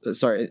this,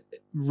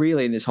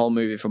 really in this whole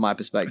movie from my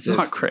perspective. It's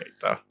not great,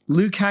 though.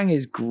 Liu Kang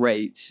is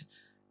great.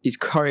 He's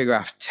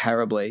choreographed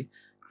terribly.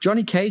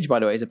 Johnny Cage,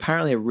 by the way, is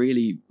apparently a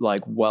really,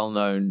 like,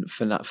 well-known,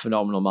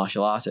 phenomenal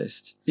martial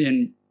artist.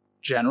 In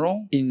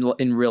general?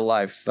 In real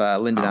life,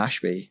 Lyndon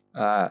Ashby.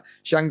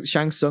 Shang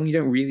Tsung, you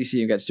don't really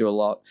see him get to do a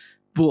lot.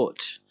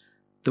 But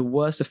the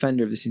worst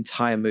offender of this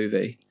entire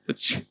movie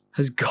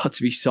has got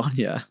to be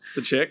Sonya.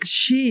 The chick?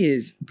 She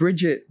is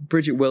Bridget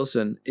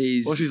Wilson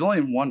is. Well, she's only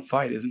in one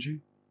fight, isn't she?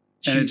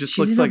 And it just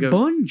looks in like a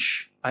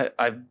bunch.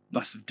 I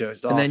must have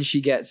dozed off. And then she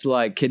gets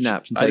like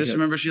kidnapped. And I just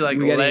remember she like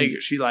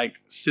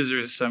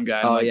scissors some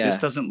guy. And this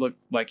doesn't look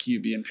like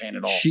he'd be in pain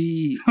at all.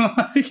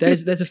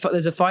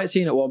 There's a fight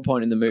scene at one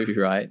point in the movie,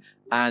 right?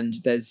 And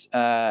there's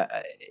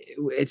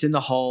it's in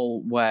the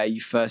hall where you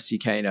first see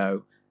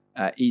Kano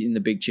eating the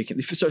big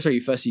chicken. Sorry,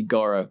 you first see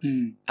Goro,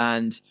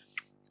 and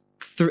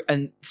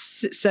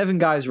 7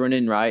 guys run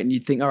in, right? And you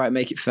think, all right,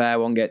 make it fair.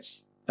 One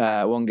gets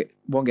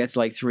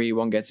like 3,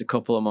 one gets a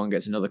couple, and one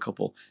gets another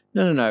couple.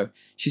 No.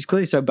 She's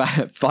clearly so bad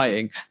at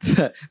fighting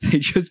that they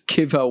just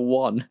give her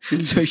 1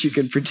 so she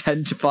can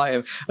pretend to fight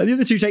him, and the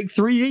other 2 take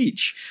 3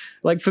 each.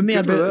 Like for me,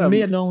 I'd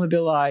normally be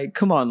like,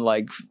 come on,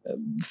 like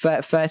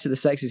fair to the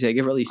sexies here,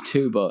 give her at least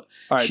 2, but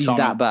she's Tommy,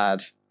 that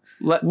bad.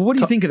 What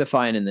do you think of the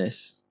fighting in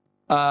this?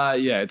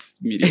 Yeah, it's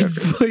mediocre.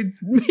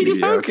 It's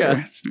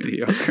mediocre. It's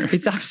mediocre.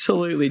 It's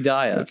absolutely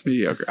dire. It's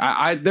mediocre.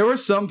 There were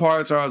some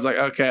parts where I was like,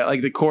 okay,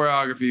 like the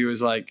choreography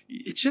was like,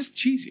 it's just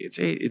cheesy.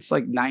 It's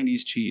like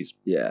 90s cheese.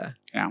 Yeah.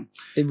 Yeah.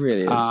 It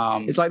really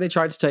is. It's like they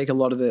tried to take a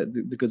lot of the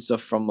good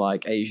stuff from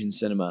like Asian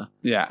cinema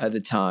at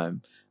the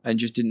time and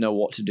just didn't know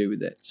what to do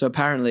with it. So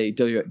apparently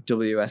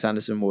W.S.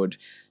 Anderson would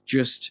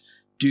just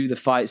do the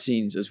fight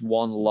scenes as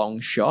one long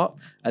shot,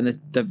 and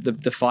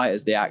the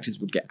fighters, the actors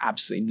would get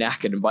absolutely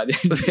knackered, and by the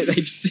end of it, they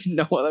just didn't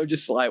know what. They were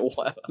just like,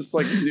 whatever. Just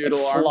like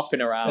noodle arms. Flopping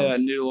around. Yeah,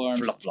 noodle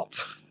arms. Flop, flop.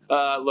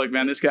 Look,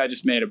 man, this guy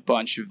just made a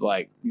bunch of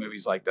like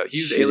movies like that.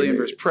 He was Alien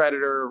vs.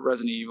 Predator,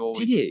 Resident Evil.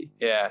 Did he?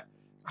 Yeah.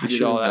 He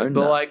did all that.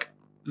 But like,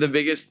 the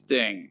biggest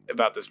thing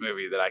about this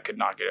movie that I could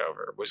not get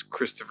over was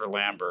Christopher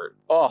Lambert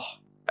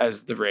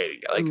as the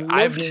rating. Like,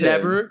 I've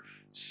never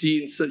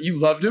seen. So you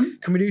loved him?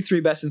 Can we do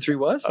 3 best and 3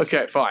 worst?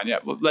 Okay, fine. Yeah,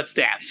 well, let's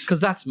dance. Because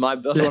that's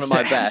one of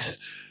my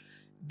best.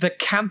 The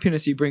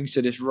campiness he brings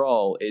to this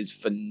role is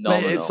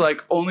phenomenal. It's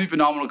like only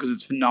phenomenal because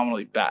it's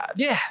phenomenally bad.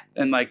 Yeah,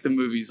 and like the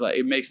movie's like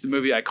it makes the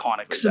movie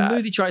iconically because the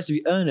movie tries to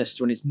be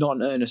earnest when it's not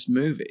an earnest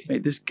movie.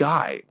 Mate, this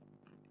guy,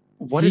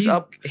 was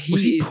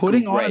he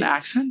putting on an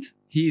accent?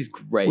 He's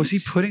great. Was he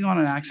putting on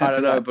an accent? I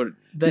don't know, but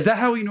is that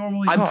how he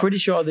normally talks? I'm pretty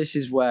sure this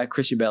is where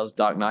Christian Bale's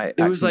Dark Knight.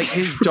 It was like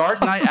his Dark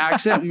Knight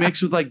accent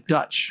mixed with like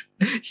Dutch.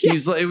 Yeah.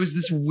 He's like, it was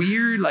this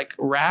weird, like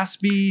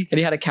raspy, and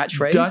he had a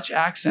catchphrase, Dutch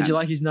accent. Did you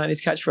like his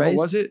 90s catchphrase?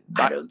 What was it?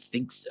 I don't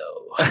think so.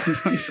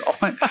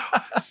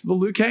 Well,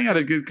 Liu Kang had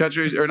a good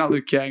catchphrase, or not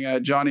Liu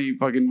Kang, Johnny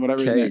fucking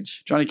whatever his name.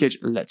 Johnny Cage.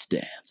 Let's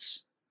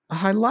dance.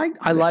 I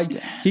liked.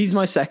 He's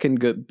my second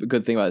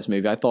good thing about this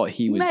movie. I thought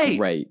he was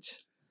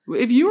great.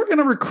 If you were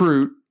gonna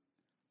recruit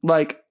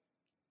like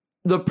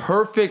the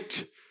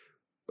perfect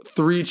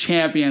 3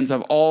 champions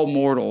of all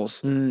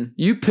mortals,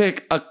 you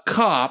pick a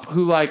cop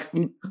who like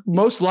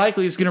most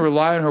likely is going to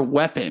rely on her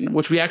weapon,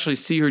 which we actually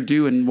see her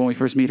do when we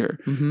first meet her.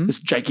 This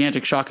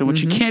gigantic shotgun, which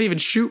she can't even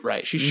shoot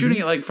right. She's shooting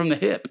it like from the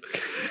hip.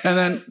 And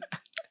then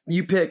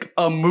you pick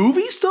a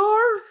movie star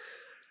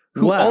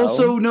who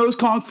also knows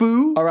Kung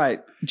Fu. All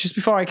right. Just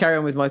before I carry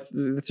on with my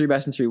the 3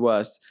 best and 3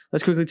 worst,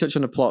 let's quickly touch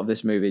on the plot of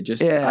this movie.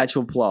 Just the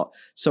actual plot.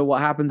 So what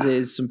happens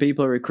is some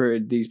people are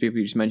recruited, these people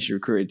you just mentioned,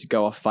 recruited to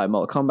go off fight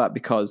Mortal Kombat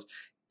because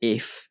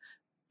if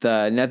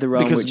the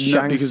NetherRealm, which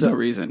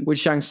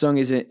Shang Tsung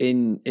is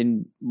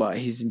in what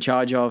he's in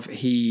charge of,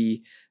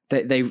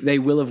 they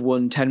will have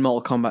won 10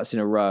 Mortal Kombats in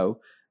a row,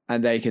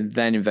 and they can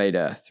then invade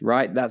Earth.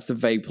 Right? That's the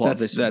vague plot.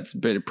 That's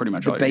pretty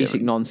much the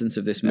basic nonsense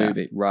of this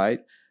movie.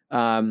 Right?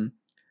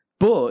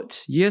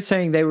 But you're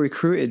saying they were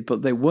recruited,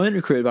 but they weren't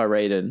recruited by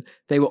Raiden.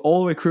 They were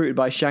all recruited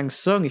by Shang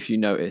Tsung, if you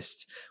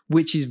noticed,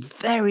 which is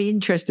very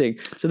interesting.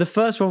 So the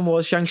first one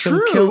was Shang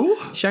Tsung kill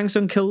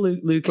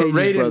Liu Cage's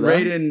brother.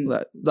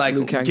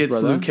 Raiden gets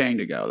Liu Kang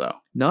to go, though.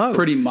 No.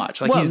 Pretty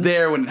much. Like, he's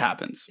there when it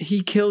happens.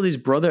 He killed his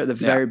brother at the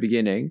very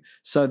beginning.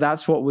 So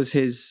that's what was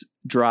his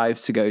drive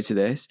to go to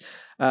this.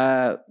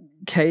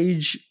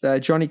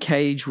 Johnny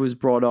Cage was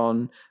brought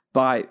on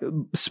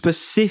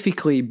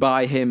specifically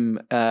by him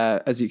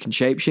as he can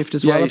shapeshift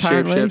as well,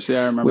 apparently. Shapeshifts,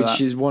 I remember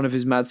which is one of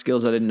his mad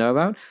skills I didn't know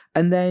about.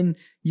 And then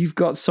you've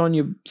got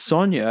Sonya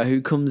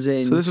who comes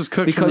in. So this was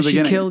cooked because from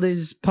the she killed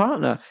his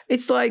partner.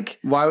 It's like,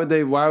 why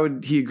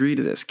would he agree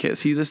to this?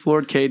 See, this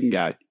Lord Caden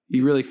guy,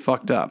 he really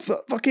fucked up.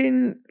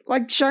 Fucking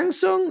like Shang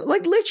Tsung,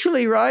 like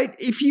literally, right?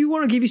 If you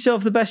want to give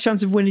yourself the best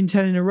chance of winning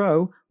 10 in a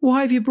row,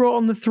 why have you brought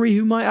on the 3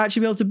 who might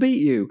actually be able to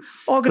beat you?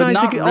 Organize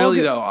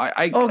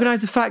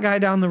the fat guy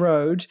down the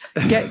road,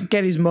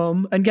 get his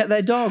mum, and get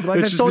their dog.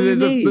 Like, that's all you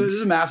need. This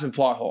is a massive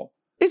plot hole.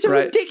 It's a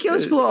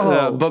ridiculous plot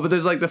hole. But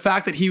there's like the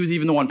fact that he was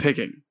even the one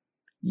picking.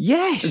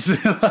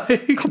 Yes,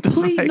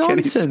 complete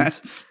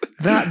nonsense.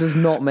 That does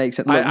not make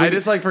sense. Look, I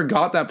just like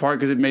forgot that part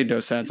because it made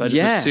no sense. I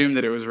just assumed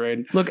that it was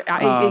Raiden. Look,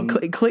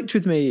 it clicked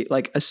with me.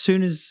 Like as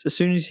soon as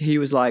he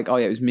was like, "Oh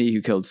yeah, it was me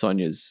who killed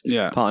Sonya's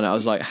partner," I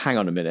was like, "Hang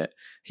on a minute,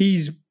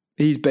 he's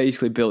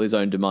basically built his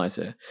own demise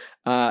here."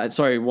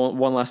 Sorry,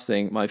 one last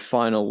thing. My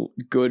final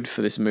good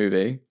for this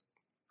movie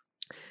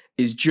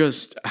is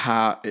just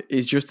that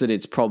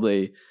it's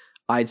probably,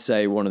 I'd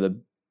say, one of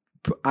the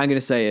I'm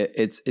gonna say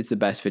it's the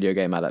best video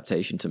game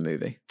adaptation to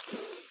movie.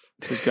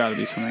 There's got to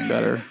be something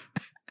better.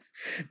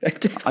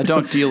 I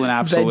don't deal in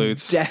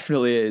absolutes. There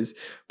definitely is,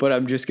 but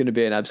I'm just gonna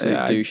be an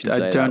absolute douche and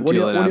say don't that.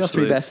 deal in What are your absolutes.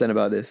 3 best then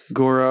about this?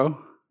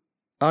 Goro.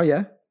 Oh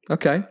yeah.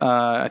 Okay.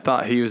 I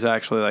thought he was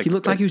actually like He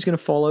looked like he was gonna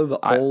fall over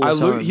all the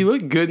time. He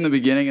looked good in the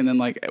beginning, and then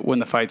like when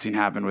the fight scene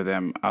happened with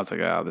him, I was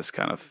like, oh, this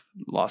kind of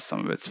lost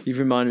some of its. You've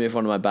reminded me of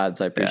one of my bads.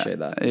 I appreciate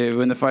that.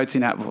 When the fight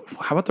scene happened,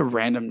 how about the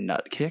random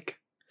nut kick?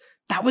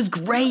 That was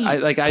great.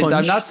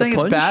 I'm not saying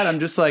it's bad. I'm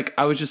just like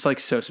I was just like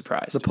so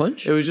surprised. The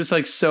punch? It was just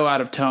like so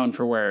out of tone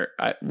for where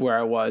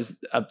I was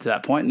up to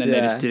that point, and then they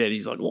just did it.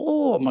 He's like,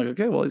 oh, I'm like,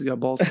 okay, well, he's got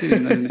balls too,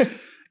 and then an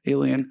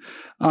alien.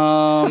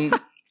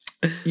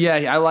 Yeah,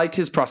 I liked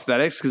his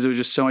prosthetics because it was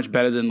just so much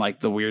better than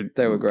like the weird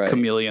They were great.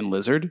 chameleon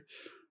lizard,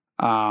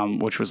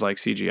 which was like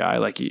CGI.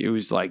 Like it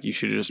was like you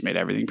should have just made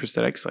everything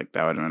prosthetics. Like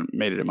that would have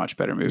made it a much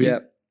better movie.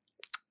 Yep.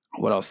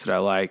 What else did I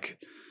like?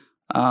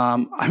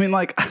 I mean,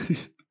 like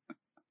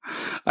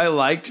I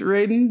liked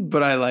Raiden,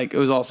 but it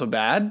was also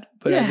bad.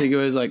 But I think it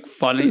was like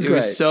funny. It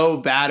was so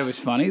bad it was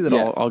funny that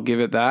I'll give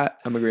it that.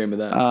 I'm agreeing with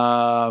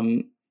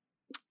that.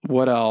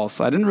 What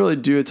else? I didn't really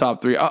do a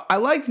top 3. I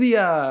liked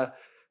the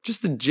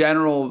just the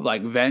general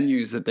like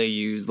venues that they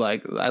used.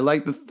 Like I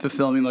like the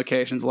filming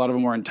locations. A lot of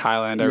them were in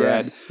Thailand. I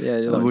read,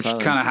 which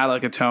kind of had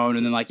like a tone,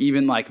 and then like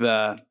even like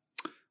the,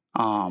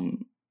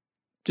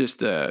 just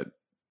the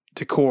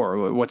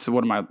decor. What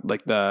am I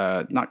like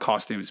the not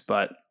costumes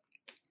but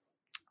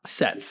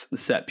sets, the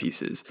set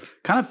pieces.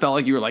 Kind of felt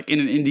like you were like in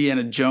an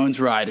Indiana Jones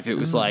ride. If it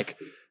was like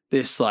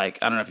this, like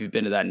I don't know if you've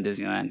been to that in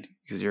Disneyland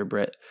because you're a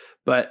Brit,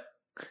 but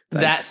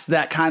that's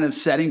that kind of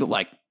setting, but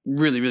like.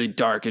 Really, really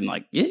dark and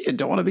like, you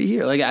don't want to be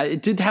here. Like,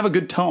 it did have a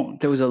good tone.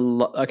 There was a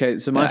lot. Okay,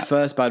 so my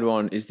first bad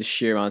one is the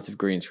sheer amount of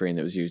green screen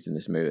that was used in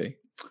this movie.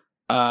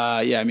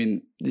 I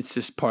mean, it's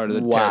just part of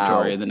the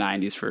territory of the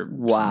 90s for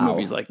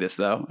movies like this,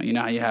 though. You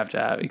know how you have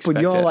to expect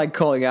But you're it. like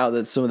calling out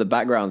that some of the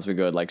backgrounds were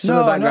good. Like some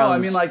of the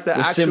backgrounds I mean, like the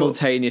were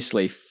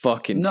simultaneously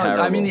fucking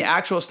terrible. I mean the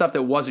actual stuff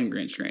that wasn't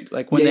green screened.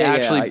 Like when they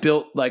actually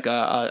built like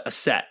a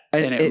set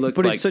and it looked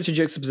but like... it's such a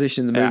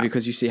juxtaposition in the movie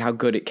because you see how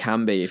good it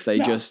can be if they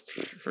just...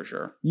 For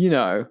sure. You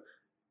know...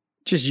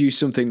 Just use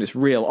something that's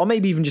real, or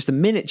maybe even just a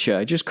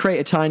miniature. Just create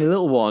a tiny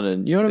little one,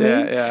 and you know what I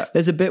mean. Yeah.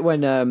 There's a bit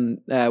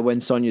when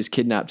Sonya's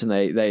kidnapped and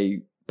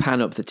they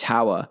pan up the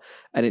tower,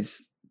 and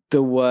it's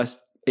the worst.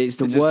 It's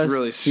the worst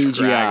really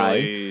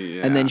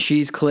CGI, and then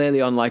she's clearly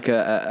on like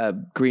a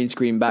green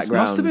screen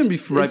background. This must have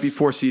been right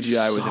before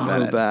CGI was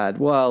invented. So bad.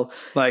 Well,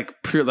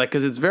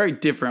 because it's very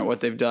different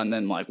what they've done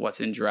than like what's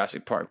in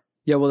Jurassic Park.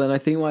 Yeah, well then I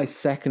think my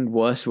second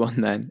worst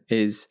one then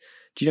is,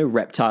 do you know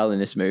Reptile in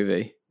this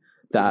movie?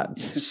 That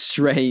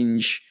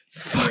strange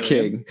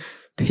fucking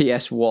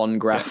PS1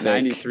 graphic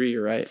 93,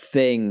 you're right.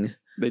 Thing.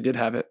 They did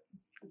have it.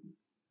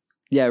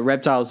 Yeah,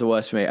 Reptile's the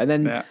worst for me. And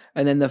then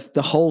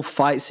the whole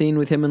fight scene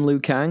with him and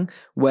Liu Kang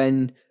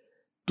when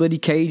bloody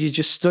Cage is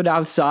just stood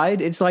outside.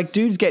 It's like,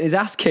 dude's getting his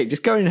ass kicked.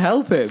 Just go and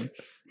help him.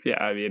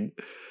 Yeah, I mean,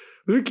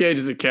 Liu Cage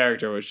as a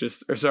character was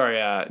just,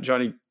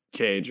 Johnny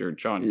Cage or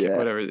John,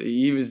 whatever.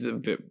 He was a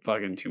bit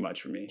fucking too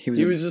much for me. He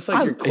was just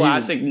like your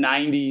classic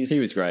 90s. He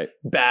was great.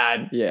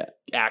 Bad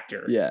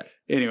actor. Yeah.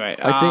 Anyway,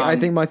 I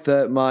think my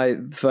third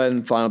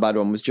and final bad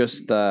one was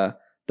just the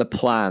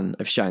plan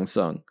of Shang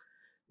Tsung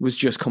was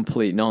just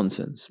complete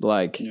nonsense.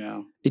 Like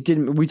it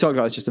didn't. We talked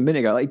about this just a minute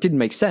ago. Like, it didn't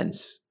make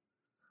sense.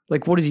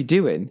 Like, what is he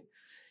doing?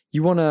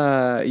 You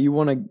wanna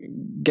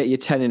get your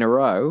 10 in a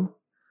row?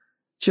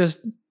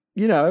 Just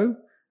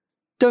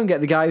don't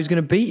get the guy who's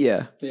going to beat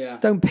you. Yeah.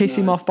 Don't piss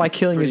him off by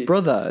killing his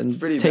brother and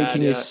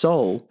taking his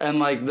soul. And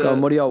like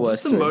what are your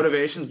worst the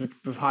motivations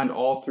behind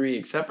all three,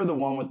 except for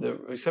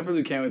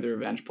Liu Kang with the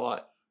revenge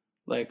plot,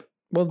 like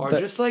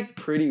just like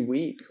pretty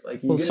weak.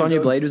 Like,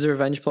 Sonya Blade was a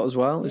revenge plot as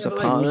well. It was a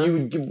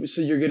partner.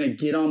 So you're gonna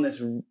get on this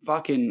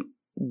fucking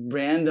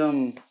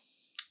random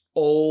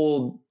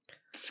old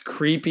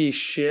creepy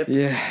ship.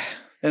 Yeah.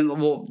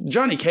 And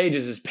Johnny Cage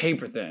is his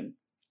paper thin.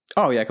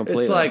 Oh yeah,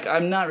 completely. It's like,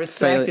 I'm not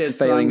respected,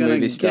 failing so I'm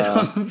movie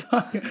star.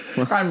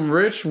 I'm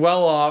rich,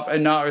 well off,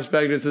 and not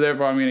respected, so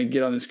therefore I'm gonna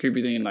get on this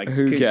creepy thing and like,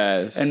 who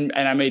cares? And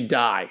I may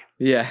die.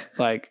 Yeah.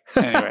 Like,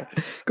 anyway.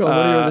 Go on,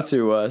 what are your other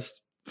two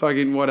worst?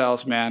 Fucking what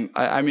else, man?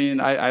 I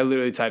mean, I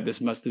literally typed this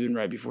must have been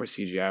right before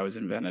CGI was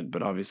invented,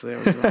 but obviously I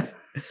was wrong.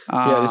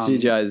 Yeah, the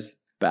CGI is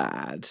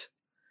bad.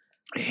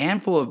 A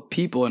handful of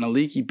people in a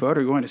leaky boat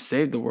are going to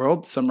save the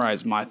world.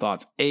 Summarize my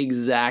thoughts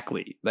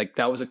exactly. Like,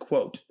 that was a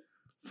quote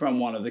from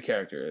one of the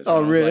characters.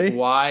 Oh, really? Like,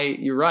 why?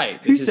 You're right.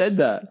 Who said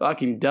that?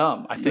 Fucking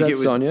dumb. I think it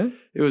was Sonya.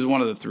 It was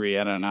one of the three.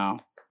 I don't know.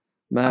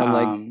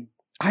 Man,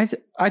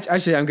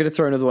 actually, I'm going to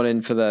throw another one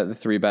in for the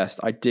three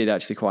best. I did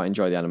actually quite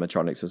enjoy the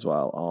animatronics as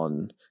well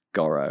on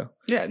Goro.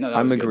 Yeah, no,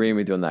 I'm agreeing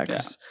with you on that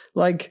because,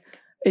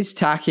 it's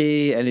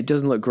tacky and it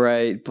doesn't look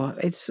great,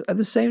 but it's at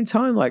the same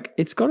time, like,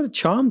 it's got a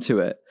charm to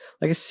it,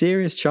 like a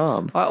serious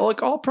charm.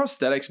 Like, all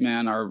prosthetics,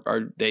 man,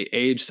 are they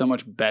age so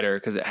much better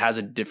because it has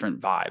a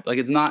different vibe. Like,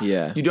 it's not,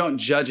 you don't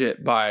judge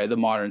it by the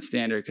modern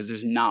standard because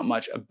there's not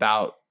much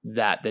about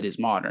that is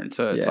modern.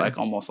 So it's like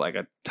almost like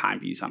a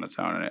timepiece on its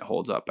own, and it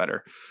holds up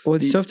better. Well,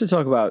 it's tough to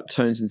talk about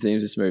tones and themes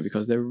of this movie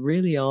because there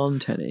really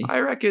aren't any. I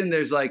reckon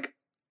there's like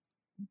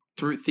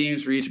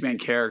themes for each main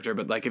character,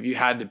 but like if you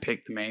had to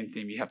pick the main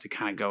theme, you have to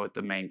kind of go with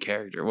the main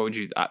character. What would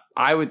you?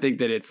 I would think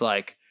that it's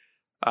like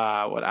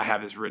what I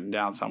have is written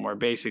down somewhere.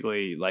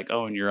 Basically, like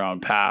own your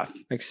own path,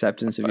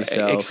 acceptance of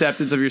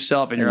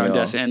yourself, and your own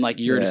destiny, and like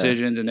your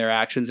decisions and their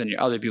actions and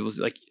your other people's.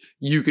 Like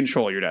you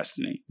control your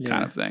destiny,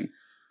 kind of thing.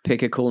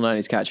 Pick a cool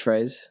 90s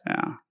catchphrase.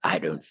 Yeah. I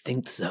don't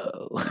think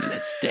so.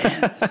 Let's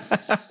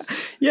dance.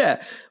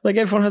 Yeah. Like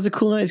everyone has a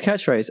cool 90s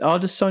catchphrase. Oh,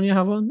 does Sonya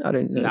have one? I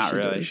don't know. Not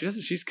really. She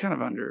doesn't. She's kind of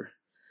under.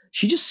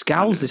 She just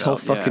scowls this whole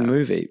fucking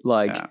movie.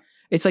 Like,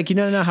 it's like, you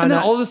don't know how. And then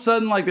all of a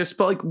sudden, like, they're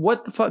like,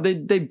 what the fuck?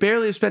 They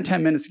barely have spent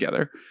 10 minutes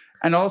together.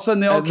 And all of a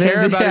sudden, they all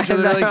care about each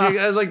other. Like,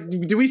 I was like,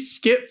 do we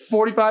skip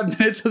 45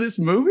 minutes of this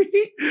movie?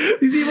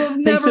 These people have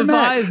never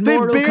met. They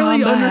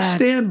barely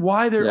understand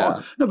why they're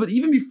on. No, but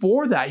even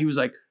before that, he was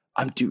like,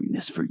 I'm doing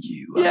this for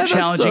you. I'm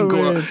challenging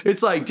Goro.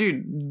 It's like,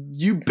 dude,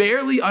 you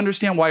barely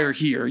understand why you're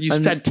here. You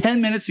spent 10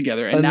 minutes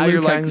together, and now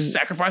you're like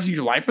sacrificing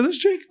your life for this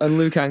chick? And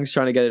Liu Kang's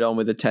trying to get it on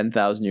with a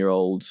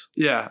 10,000-year-old.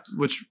 Yeah,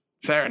 which,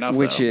 fair enough,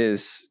 which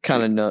is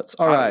kind of nuts.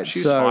 All right,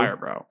 she's fire,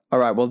 bro. All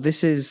right, well,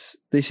 this is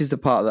the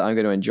part that I'm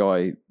going to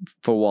enjoy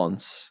for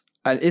once.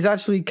 And it's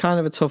actually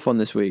kind of a tough one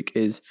this week.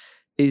 Is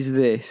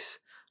this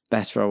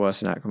better or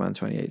worse than Aquaman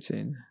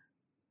 2018?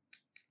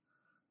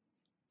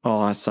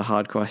 Oh, that's a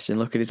hard question.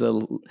 Look at his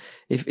little.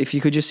 If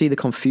you could just see the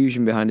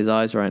confusion behind his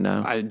eyes right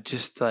now. I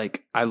just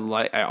like. I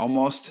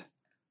almost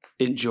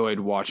enjoyed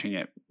watching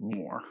it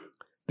more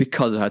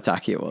because of how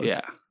tacky it was.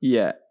 Yeah,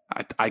 yeah.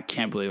 I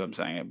can't believe I'm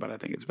saying it, but I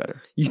think it's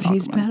better. You think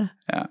it's better?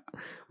 Yeah.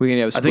 We're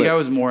gonna have a split. I think I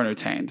was more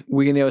entertained.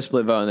 We're gonna have a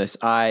split vote on this.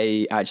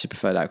 I actually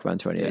preferred Aquaman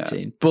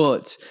 2018,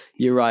 but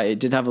you're right. It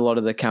did have a lot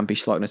of the campy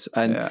schlockness,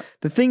 and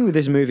the thing with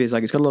this movie is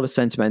like it's got a lot of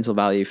sentimental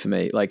value for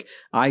me. Like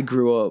I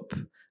grew up.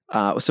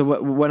 So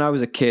when I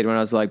was a kid, when I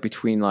was like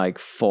between like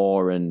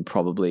 4 and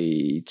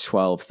probably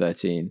 12,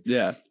 13,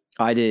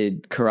 I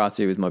did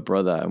karate with my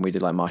brother and we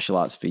did like martial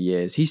arts for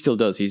years. He still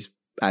does. He's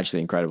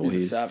actually incredible.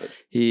 He's a savage.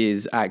 He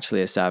is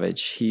actually a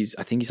savage.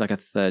 I think he's like a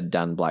 3rd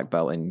Dan black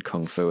belt in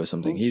Kung Fu or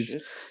something.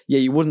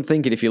 You wouldn't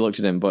think it if you looked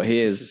at him, but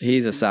he's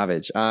a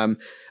savage.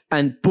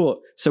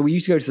 So we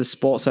used to go to the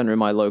sports center in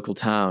my local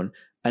town.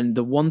 And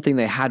the one thing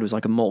they had was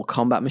like a Mortal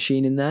Kombat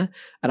machine in there.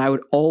 And I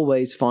would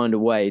always find a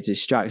way to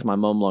distract my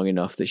mum long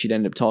enough that she'd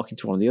end up talking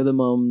to one of the other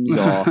mums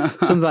or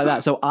something like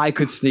that. So I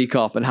could sneak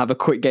off and have a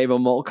quick game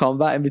of Mortal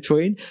Kombat in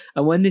between.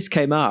 And when this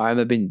came out, I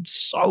remember being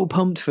so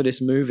pumped for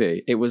this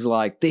movie. It was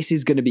like, this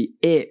is going to be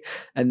it.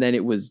 And then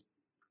it was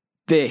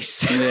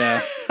this.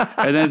 Yeah.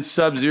 And then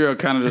Sub-Zero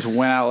kind of just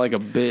went out like a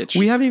bitch.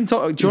 We haven't even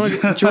talked. Do you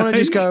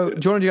want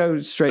to go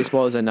straight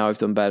spoilers and now we've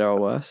done better or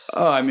worse?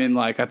 Oh, I mean,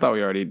 like I thought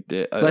we already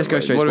did. Let's go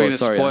straight spoilers. What are we going to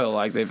spoil?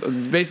 Like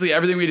they've basically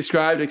everything we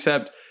described,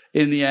 except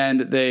in the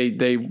end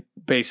they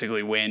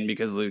basically win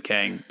because Liu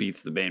Kang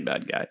beats the main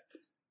bad guy.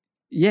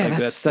 Yeah, like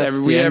that's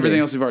everything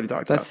else we've already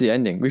talked about. That's the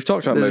ending. We've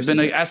talked about. There's been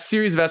a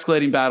series of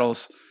escalating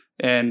battles.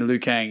 And Liu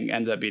Kang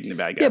ends up beating the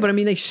bad guy. Yeah, but I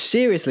mean, they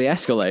seriously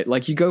escalate.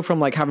 Like, you go from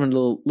like having a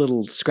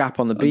little scrap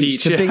on the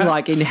beach to being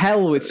like in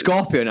hell with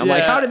Scorpion. I'm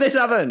like, how did this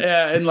happen?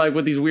 Yeah, and like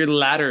with these weird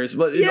ladders,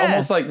 but it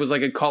almost like was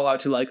like a call out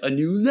to like a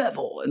new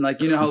level. And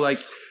like, you know how like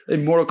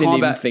in Mortal Kombat,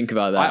 even think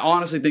about that. I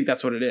honestly think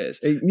that's what it is.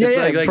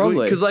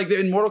 Probably because like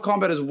in Mortal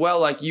Kombat as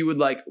well, like you would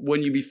like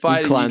when you be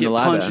fighting, you get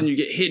punched and you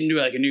get hit into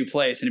like a new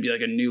place, and it'd be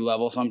like a new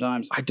level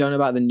sometimes. I don't know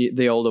about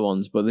the older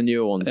ones, but the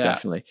newer ones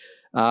definitely.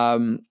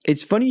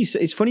 It's funny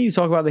you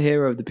talk about the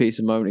hero of the piece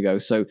a moment ago.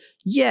 So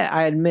yeah,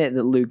 I admit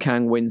that Liu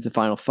Kang wins the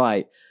final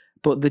fight,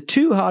 but the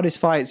 2 hardest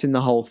fights in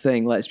the whole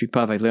thing, let's be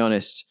perfectly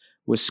honest,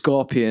 was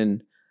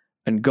Scorpion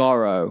and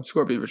Goro.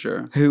 Scorpion for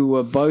sure. Who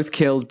were both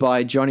killed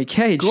by Johnny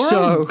Cage.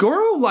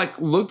 Goro like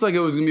looked like it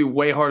was gonna be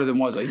way harder than it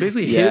was. Like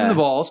basically hit him in the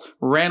balls,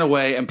 ran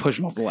away, and pushed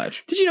him off the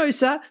ledge. Did you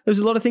notice that? There's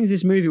a lot of things in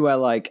this movie where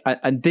like,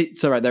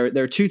 it's all right.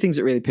 There are 2 things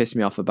that really piss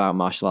me off about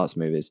martial arts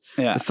movies.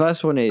 Yeah. The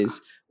first one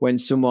is when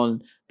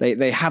someone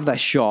they have their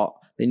shot,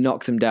 they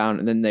knock them down,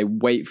 and then they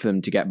wait for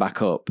them to get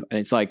back up, and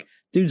it's like,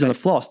 dude's on the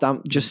floor,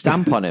 just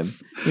stamp on him.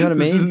 You know what I mean?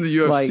 This isn't the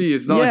UFC. Like,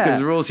 it's not like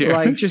there's rules here.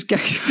 Like just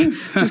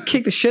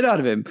kick the shit out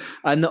of him.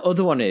 And the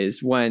other one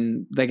is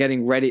when they're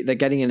getting ready, they're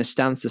getting in a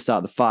stance to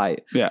start the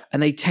fight. Yeah.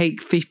 And they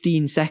take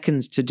 15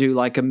 seconds to do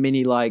like a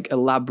mini like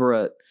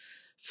elaborate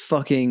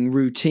fucking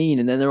routine,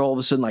 and then they're all of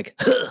a sudden like,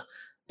 huh!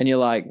 And you're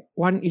like,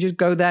 why don't you just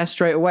go there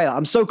straight away? Like,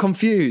 I'm so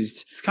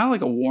confused. It's kind of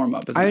like a warm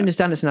up. I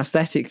understand it's an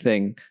aesthetic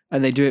thing,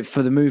 and they do it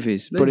for the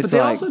movies, but they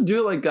also do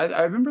it like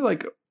I remember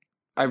like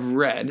I've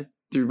read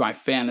through my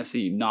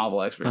fantasy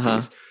novel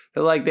expertise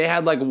that like they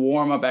had like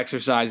warm up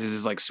exercises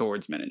as like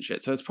swordsmen and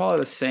shit. So it's probably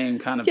the same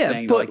kind of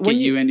thing to like get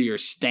you into your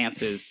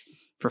stances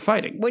for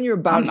fighting. When you're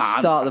about to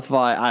start the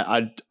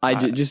fight, I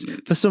just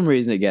for some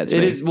reason it gets me.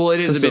 It is a bit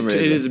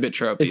tropey. It's a bit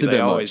tropey. They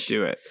always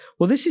do it.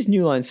 Well, this is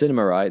New Line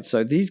Cinema, right?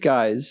 So these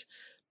guys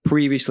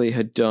previously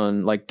had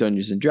done like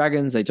Dungeons and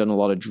Dragons. They'd done a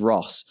lot of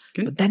Dross,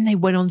 but then they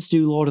went on to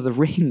do Lord of the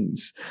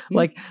Rings.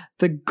 Like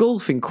the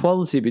gulf in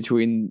quality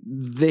between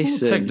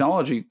this and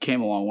technology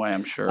came a long way,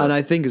 I'm sure. And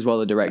I think as well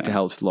the director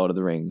helped with Lord of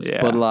the Rings.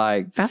 Yeah. But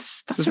like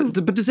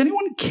but does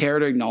anyone care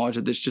to acknowledge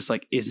that this just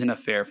like isn't a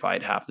fair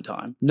fight half the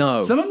time?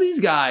 No. Some of these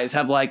guys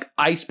have like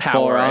ice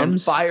power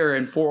and fire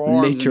and 4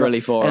 arms.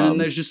 Literally 4 arms. And then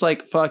there's just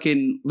like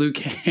fucking Liu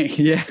Kang.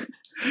 Yeah.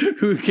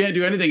 Who can't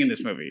do anything in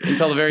this movie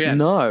until the very end.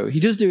 No, he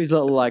does do his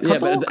little like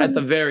but at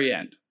the very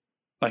end.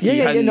 Like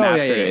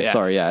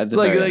Sorry,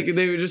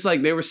 they were just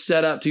like they were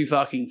set up to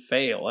fucking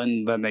fail,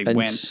 and then they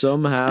went.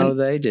 Somehow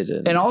they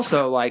didn't. And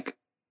also, like,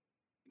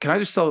 can I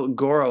just tell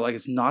Goro, like,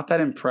 it's not that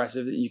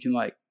impressive that you can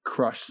like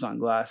crush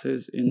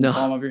sunglasses in the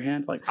palm of your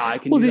hand. Like I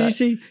can. Well, do did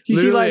that. you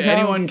see like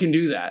anyone can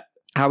do that?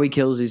 How he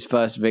kills his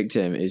first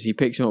victim is he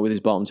picks him up with his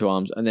bottom 2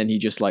 arms and then he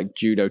just like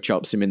judo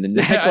chops him in the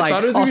neck like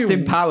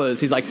Austin Powers.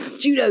 He's like,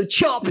 judo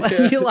chop!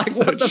 And you're like,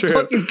 what the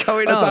fuck is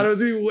going on? I thought it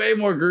was going to be way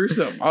more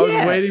gruesome. I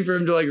was waiting for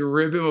him to like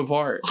rip him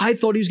apart. I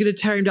thought he was going to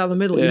tear him down the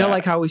middle. You know,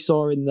 like how we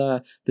saw in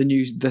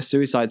the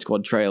Suicide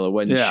Squad trailer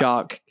when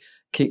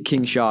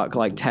King Shark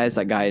like tears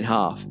that guy in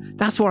half.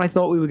 That's what I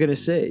thought we were going to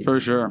see. For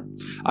sure.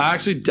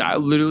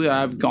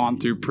 I've gone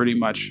through pretty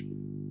much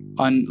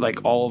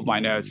like all of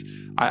my notes.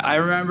 I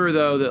remember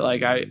though that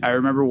like I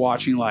remember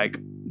watching like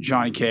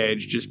Johnny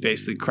Cage just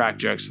basically crack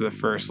jokes for the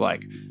first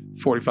like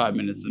 45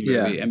 minutes of the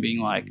movie and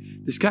being like,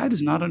 this guy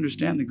does not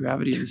understand the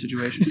gravity of the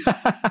situation.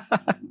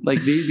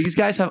 Like these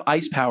guys have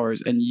ice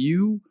powers and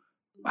you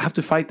have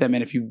to fight them,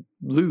 and if you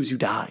lose, you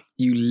die.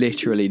 You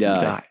literally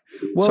die.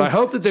 Well, so I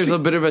hope that there's a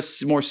bit of a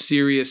more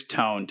serious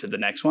tone to the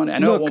next one. I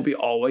know it won't be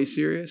always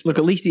serious. Look,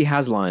 at least he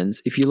has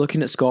lines. If you're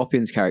looking at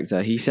Scorpion's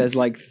character, he says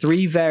like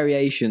 3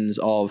 variations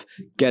of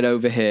get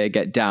over here,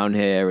 get down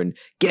here, and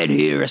get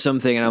here or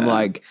something. And I'm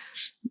like,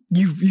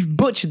 you've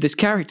butchered this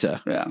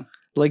character. Yeah.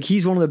 Like,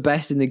 he's one of the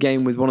best in the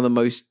game with one of the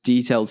most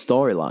detailed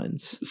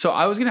storylines. So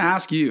I was going to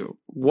ask you,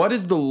 what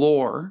is the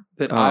lore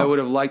that I would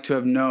have liked to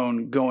have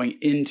known going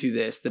into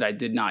this that I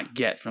did not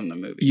get from the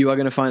movie? You are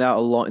going to find out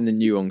a lot in the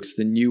new one, because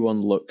the new one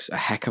looks a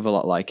heck of a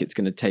lot like it's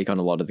going to take on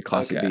a lot of the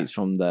classic beats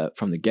from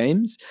the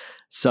games.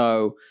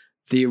 So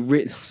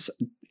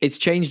it's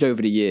changed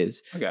over the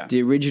years. Okay.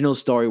 The original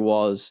story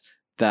was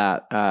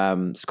that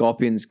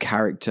Scorpion's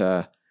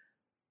character's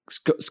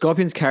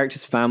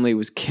family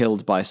was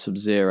killed by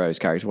Sub-Zero's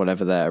character,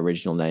 whatever their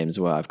original names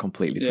were. I've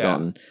completely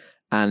forgotten.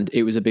 And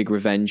it was a big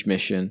revenge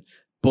mission.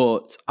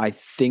 But I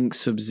think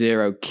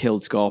Sub-Zero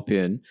killed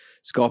Scorpion.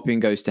 Scorpion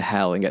goes to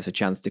hell and gets a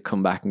chance to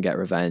come back and get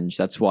revenge.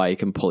 That's why he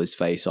can pull his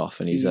face off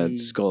and he's a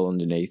skull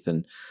underneath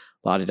and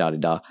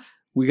la-di-da-di-da.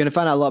 We're going to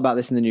find out a lot about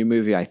this in the new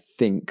movie, I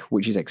think,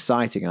 which is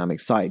exciting and I'm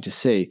excited to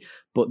see.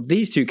 But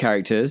these 2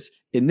 characters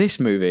in this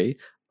movie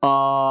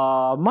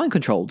are mind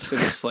controlled. They're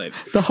just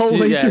slaves. The whole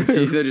way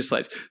through. They're just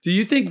slaves. Do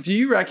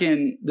you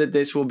reckon that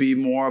this will be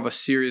more of a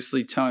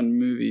seriously toned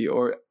movie?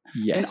 Or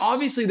yes. And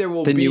obviously there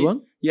will be the new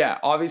one? Yeah,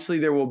 obviously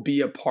there will be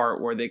a part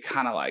where they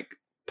kind of like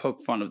poke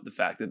fun of the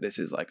fact that this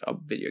is like a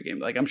video game.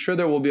 Like I'm sure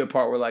there will be a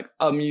part where like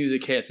a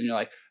music hits and you're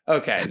like,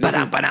 okay,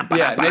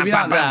 maybe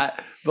not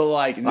that, but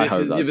like this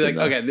is you'll be like,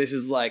 okay, this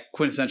is like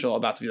quintessential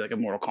about to be like a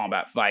Mortal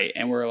Kombat fight,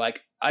 and we're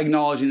like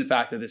acknowledging the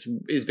fact that this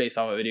is based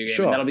off a video game.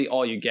 Sure. And that'll be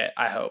all you get,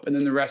 I hope. And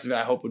then the rest of it,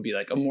 I hope, would be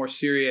like a more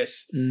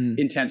serious,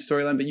 intense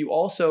storyline. But you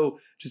also,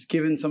 just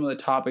given some of the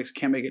topics,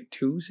 can't make it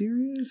too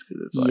serious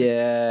because it's like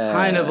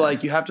kind of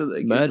like you have to.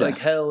 Like, it's like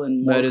hell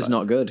and murder's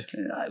not good.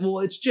 Well,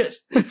 it's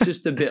just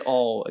a bit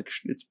all.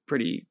 It's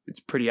pretty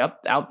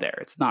out there.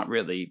 It's not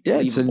really.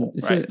 Yeah, it's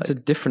a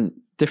different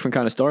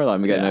kind of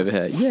storyline we're getting over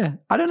here. Yeah,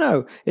 I don't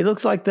know. It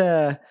looks like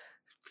they're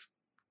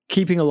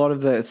keeping a lot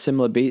of the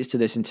similar beats to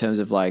this in terms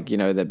of like, you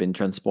know, they've been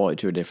transported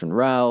to a different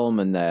realm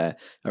and they're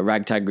a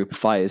ragtag group of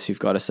fighters who've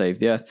got to save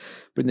the Earth.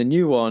 But in the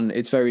new one,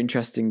 it's very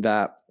interesting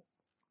that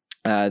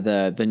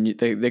they're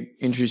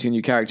introducing a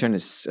new character, and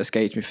it's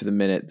escaped me for the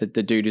minute.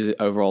 The dude is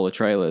over all the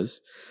trailers,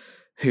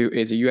 who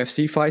is a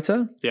UFC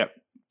fighter. Yep.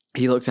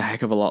 He looks a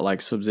heck of a lot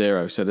like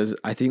Sub-Zero. So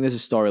I think there's a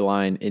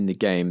storyline in the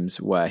games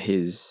where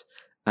his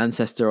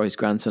ancestor or his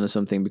grandson or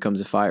something becomes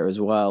a fighter as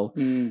well.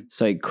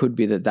 So it could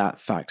be that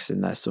facts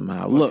in there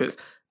somehow. Look,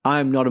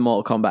 I'm not a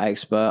Mortal Kombat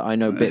expert. I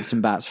know bits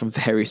and bats from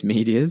various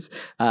medias.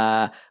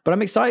 But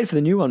I'm excited for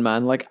the new one,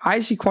 man. Like, I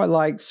actually quite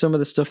like some of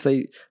the stuff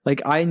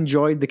I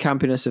enjoyed the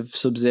campiness of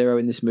Sub-Zero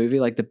in this movie,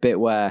 like the bit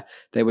where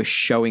they were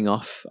showing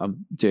off,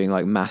 I'm doing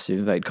like massive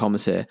inverted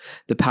commas here,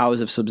 the powers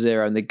of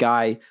Sub-Zero, and the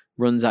guy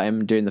runs at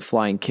him doing the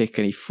flying kick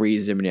and he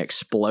freezes him and he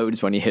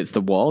explodes when he hits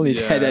the wall and his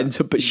head ends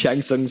up at Shang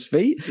Tsung's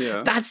feet.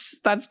 Yeah. That's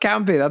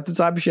campy. That's the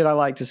type of shit I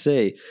like to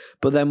see.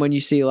 But then when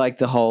you see like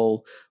the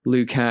whole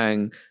Liu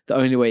Kang, the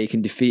only way you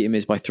can defeat him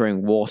is by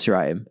throwing water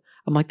at him.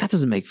 I'm like, that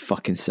doesn't make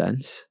fucking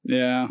sense.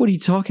 Yeah. What are you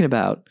talking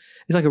about?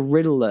 It's like a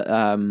riddle that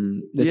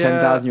the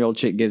 10,000-year-old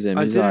chick gives him.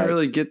 I didn't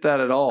really get that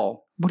at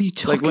all. What are you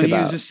talking about? Like when he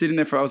was just sitting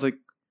there I was like,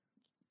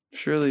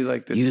 surely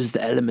like this. Use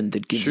the element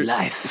that gives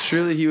life.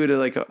 Surely he would have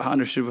like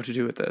understood what to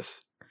do with this.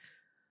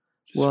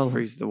 Just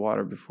freeze the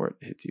water before it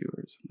hits you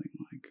or something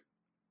like.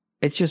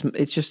 It's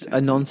just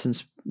a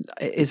nonsense.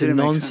 It's a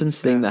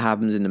nonsense thing that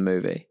happens in the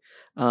movie.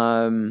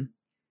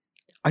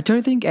 I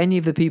don't think any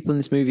of the people in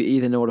this movie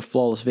either know what a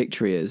flawless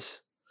victory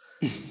is.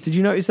 Did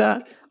you notice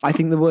that? I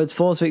think the words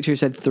flawless victory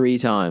said 3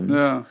 times.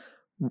 Yeah.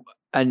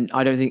 And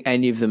I don't think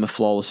any of them are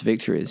flawless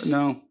victories.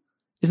 No.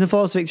 Isn't the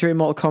flawless victory in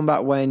Mortal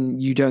Kombat when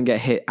you don't get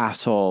hit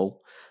at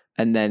all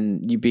and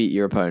then you beat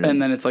your opponent?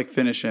 And then it's like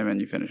finish him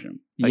and you finish him.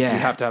 Like, yeah. You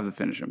have to have the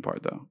finish him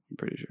part, though. I'm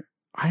pretty sure.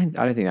 I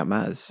don't think that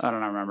matters. I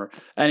don't remember.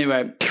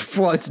 Anyway.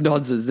 Well, it's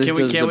nonsense. This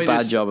does a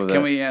bad job of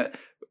it.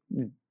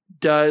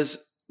 Does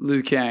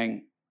Liu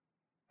Kang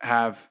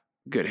have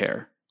good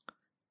hair?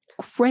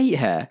 Great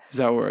hair. Is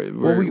that where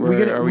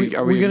we're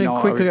going to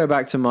quickly go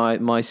back to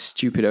my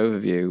stupid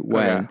overview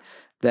when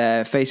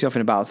they're facing off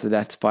in a battle to the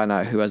death to find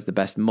out who has the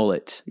best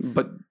mullet.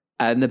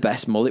 And the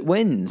best mullet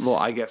wins. Well,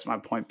 I guess my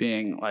point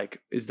being,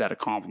 like, is that a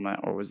compliment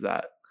or was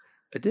that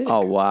a dig?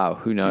 Oh, wow.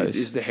 Who knows?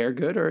 Is the hair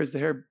good or is the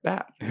hair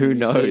bad? Who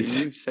knows?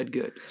 You've said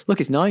good. Look,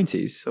 it's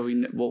 90s. So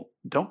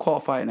don't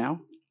qualify it now.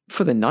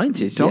 For the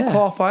 90s, don't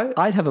qualify it.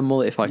 I'd have a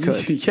mullet if I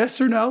could.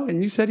 Yes or no?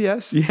 And you said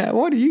yes. Yeah,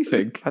 what do you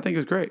think? I think it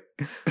was great.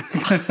 I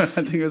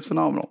think it was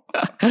phenomenal.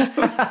 There's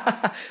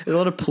a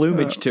lot of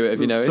plumage to it, if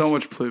you noticed. So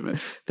much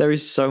plumage. There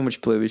is so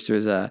much plumage to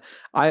his hair.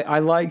 I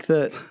like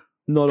that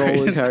not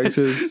all the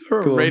characters...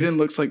 Raiden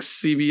looks like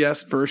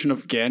CBS version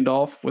of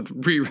Gandalf with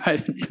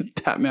rewriting the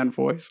Batman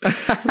voice. What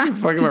the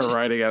fuck am I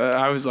writing at?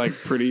 I was like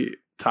pretty...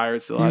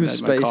 tired still. I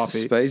had my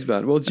coffee.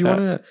 Spaceman. Well, do you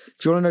want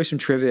to know some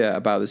trivia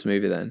about this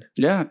movie then?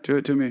 Yeah, do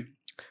it to me.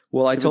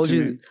 Well, I told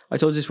you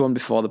this one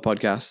before the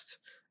podcast,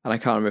 and I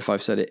can't remember if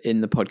I've said it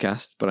in the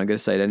podcast, but I'm going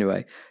to say it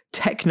anyway.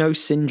 Techno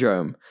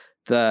Syndrome,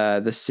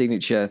 the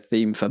signature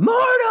theme for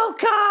Mortal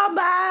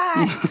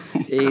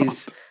Kombat,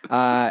 is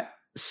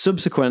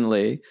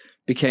subsequently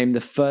became the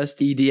first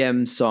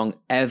EDM song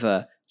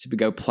ever to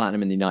go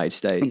platinum in the United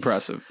States.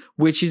 Impressive.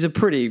 Which is a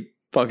pretty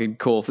fucking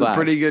cool fact.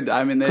 Pretty good.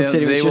 I mean,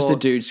 considering it's just a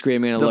dude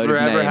screaming a load of names.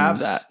 They'll forever have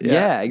that.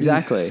 Yeah,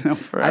 exactly. And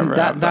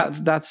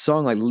that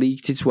song like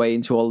leaked its way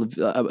into all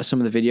of some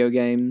of the video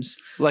games.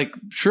 Like,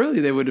 surely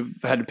they would have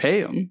had to pay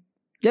him.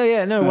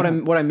 Yeah. No,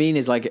 what I mean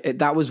is like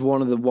that was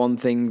one of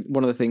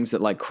the things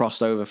that like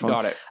crossed over from.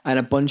 Got it. And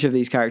a bunch of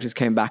these characters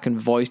came back and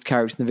voiced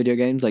characters in the video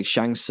games. Like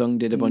Shang Tsung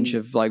did a bunch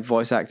of like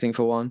voice acting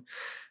for one.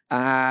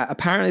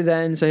 Apparently,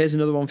 then, so here's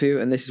another one for you,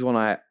 and this is one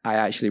I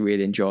actually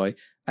really enjoy.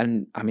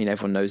 And I mean,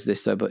 everyone knows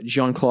this though, but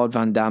Jean-Claude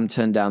Van Damme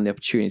turned down the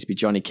opportunity to be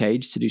Johnny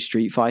Cage to do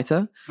Street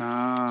Fighter.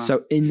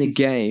 So in the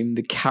game,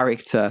 the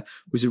character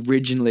was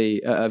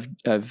originally of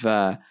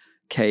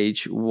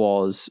Cage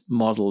was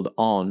modeled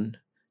on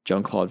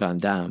Jean-Claude Van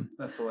Damme.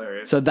 That's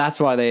hilarious. So that's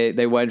why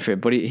they went for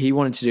it. But he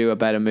wanted to do a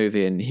better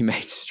movie and he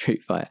made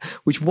Street Fighter,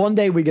 which one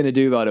day we're going to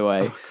do, by the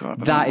way. Oh,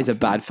 God, that is a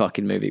bad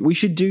fucking movie. We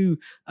should do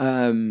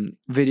bad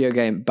video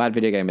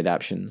game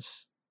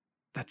adaptions.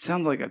 That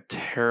sounds like a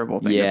terrible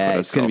thing. Yeah,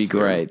 it's going to be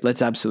great.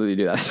 Let's absolutely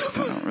do that.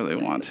 I don't really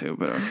want to,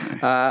 but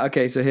okay.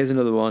 Okay, so here's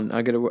another one.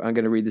 I'm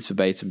gonna read this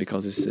verbatim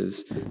because this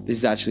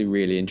is actually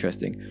really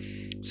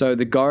interesting. So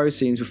the Garo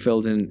scenes were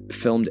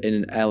filmed in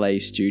an LA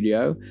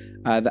studio.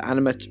 The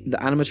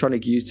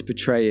animatronic used to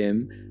portray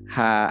him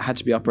had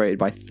to be operated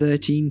by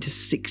 13 to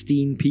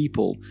 16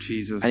 people.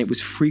 Jesus. And it was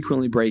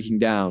frequently breaking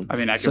down. I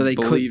mean, I can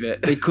believe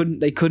it. They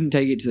couldn't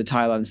take it to the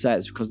Thailand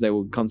sets because they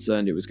were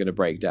concerned it was going to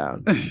break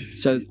down.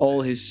 So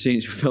all his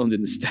scenes were filmed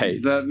in the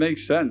States. That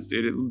makes sense,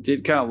 dude. It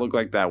did kind of look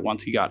like that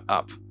once he got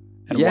up.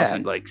 And it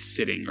wasn't like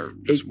sitting or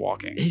just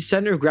walking. His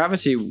center of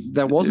gravity,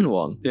 there wasn't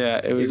one.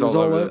 Yeah, it was all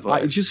over the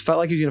place. It just felt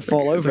like he was going to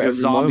fall over like every a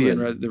zombie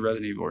moment. in the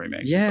Resident Evil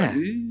remake. Yeah.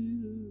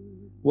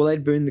 Well,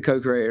 Ed Boon, the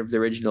co-creator of the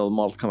original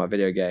Mortal Kombat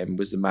video game,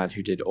 was the man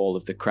who did all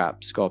of the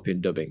crap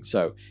Scorpion dubbing.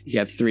 So he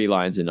had 3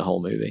 lines in the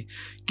whole movie.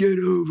 Get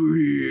over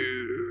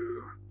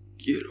here.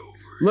 Get over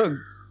here. Look,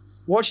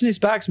 watching this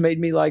back's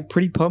made me like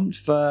pretty pumped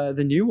for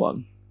the new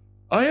one.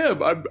 I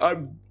am.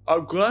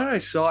 I'm glad I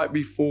saw it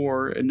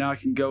before, and now I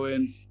can go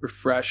in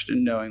refreshed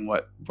and knowing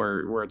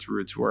where its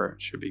roots were.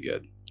 It should be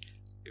good.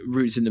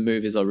 Roots in the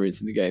movies or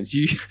roots in the games?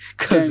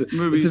 Because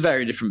it's a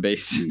very different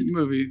beast.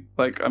 Movie.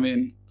 Like, I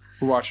mean,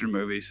 we're watching a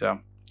movie, so...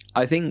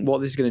 I think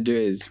what this is going to do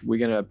is we're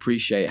going to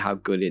appreciate how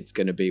good it's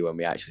going to be when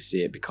we actually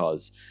see it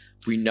because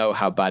we know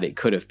how bad it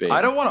could have been.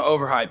 I don't want to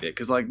overhype it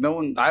because like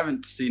I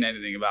haven't seen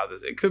anything about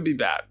this. It could be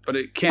bad, but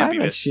it can't be.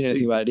 I haven't seen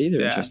anything about it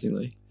either,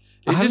 interestingly.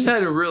 It just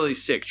had a really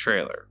sick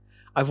trailer.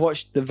 I've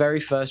watched the very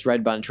first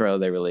Red Band trailer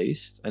they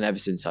released, and ever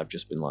since I've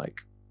just been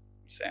like,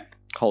 Sam,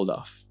 hold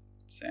off.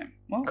 Sam.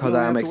 Because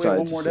I am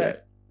excited to see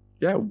it.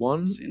 Yeah,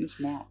 seeing this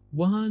tomorrow.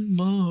 One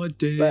more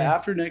day. But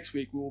after next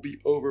week, we'll be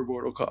over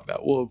Mortal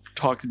Kombat. We'll have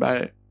talked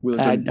about it. We'll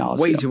have done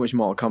way too much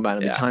Mortal Kombat.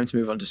 It'll be time to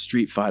move on to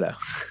Street Fighter.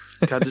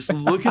 God, just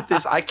look at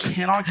this. I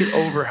cannot get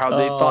over how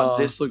they thought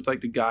this looked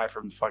like the guy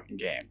from the fucking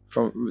game.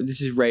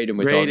 This is Raiden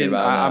we're talking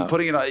about. I'm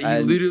putting it on.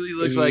 He literally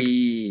looks like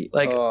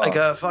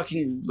a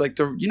fucking like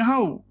the. You know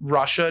how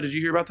Russia? Did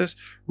you hear about this?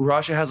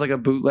 Russia has like a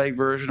bootleg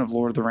version of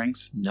Lord of the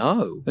Rings.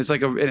 No, it's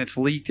like and it's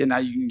leaked, and now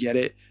you can get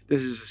it.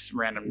 This is just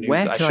random news.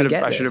 Where can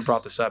I should have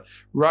brought this up.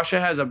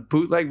 Russia has a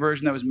bootleg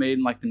version that was made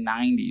in like the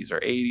 90s or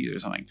 80s or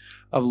something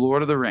of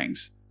Lord of the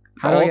Rings.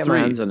 How do I get my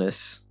hands on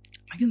this?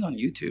 I think it's on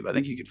YouTube. I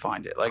think you could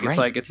find it. Like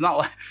Great. It's not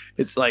like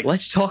it's like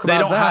let's talk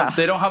about that.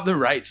 They don't have the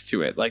rights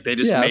to it. Like they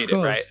just made it,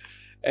 right?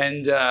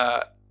 And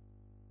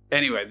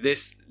anyway,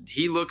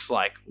 he looks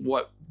like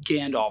what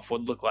Gandalf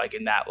would look like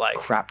in that like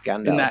crap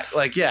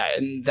Gandalf.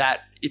 In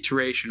that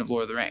iteration of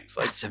Lord of the Rings.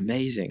 Like that's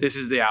amazing. This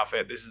is the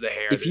outfit. This is the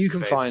hair. If you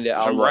can find it,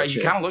 I'll watch it.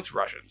 He kind of looks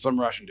Russian. Some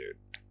Russian dude.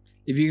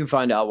 If you can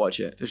find it, I'll watch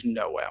it. There's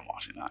no way I'm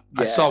watching that.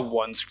 Yeah. I saw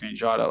one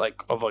screenshot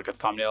of a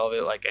thumbnail of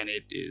it, and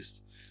it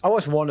is. I'll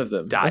watch one of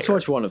them. Dire. Let's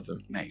watch one of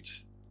them,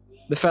 mate.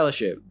 The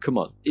Fellowship. Come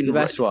on, the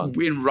best one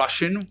in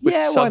Russian with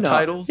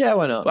subtitles. Yeah,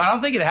 why not? But I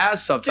don't think it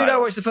has subtitles. Dude, I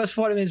watched the first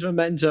 40 minutes of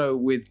Memento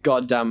with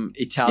goddamn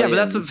Italian. Yeah,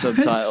 but that's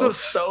subtitles.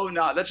 so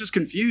not. That's just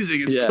confusing.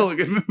 It's still a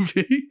good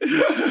movie.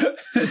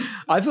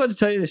 I forgot to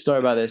tell you this story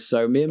about this.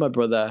 So me and my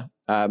brother.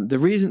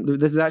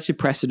 There's actually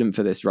precedent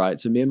for this, right?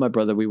 So me and my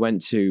brother, we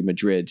went to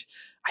Madrid.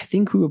 I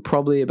think I was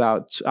probably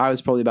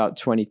about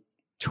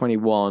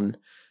 21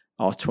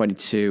 or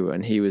 22,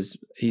 and he's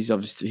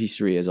obviously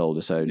 3 years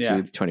older, so it's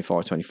either 24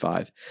 or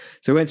 25.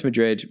 So we went to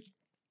Madrid.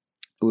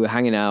 We were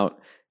hanging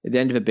out at the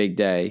end of a big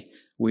day.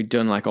 We'd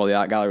done like all the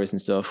art galleries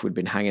and stuff. We'd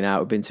been hanging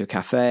out. We'd been to a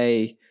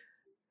cafe,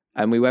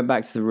 and we went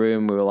back to the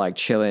room. We were like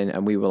chilling,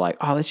 and we were like,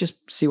 "Oh, let's just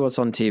see what's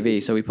on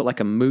TV." So we put like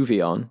a movie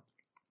on,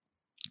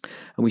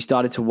 and we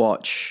started to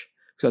watch.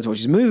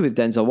 This movie with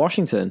Denzel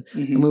Washington,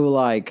 and we were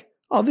like,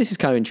 "Oh, this is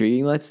kind of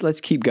intriguing.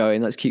 Let's keep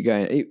going. Let's keep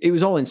going." It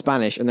was all in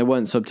Spanish and there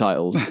weren't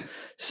subtitles.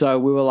 So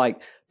we were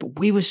like, but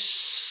we were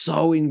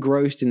so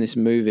engrossed in this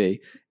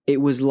movie.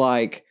 It was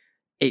like,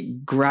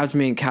 it grabbed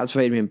me and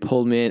captivated me and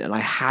pulled me in, and I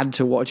had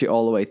to watch it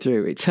all the way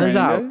through. It turns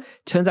out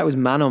it was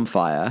Man on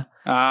Fire,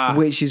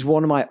 which is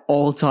one of my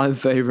all-time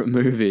favorite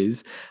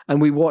movies. And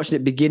we watched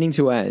it beginning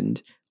to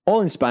end, all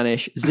in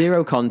Spanish,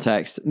 zero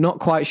context, not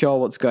quite sure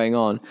what's going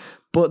on.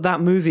 But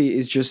that movie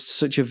is just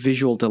such a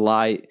visual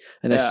delight,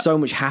 and there's so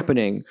much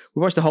happening.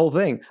 We watched the whole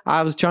thing.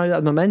 I was trying to do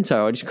that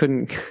Memento. I just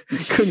couldn't get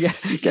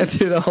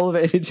through the whole of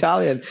it in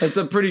Italian. It's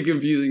a pretty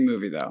confusing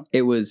movie, though.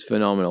 It was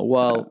phenomenal.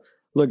 Well,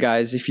 look,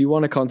 guys, if you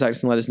want to contact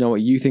us and let us know what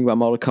you think about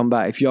Mortal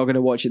Kombat, if you're going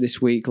to watch it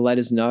this week, let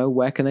us know.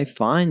 Where can they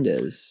find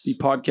us? The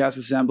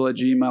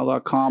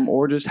podcastassemble@gmail.com,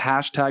 or just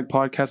hashtag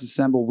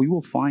podcastassemble. We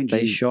will find you.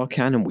 They sure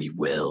can, and we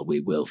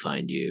will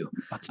find you.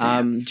 Let's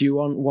dance. Do you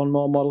want one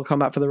more Mortal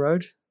Kombat for the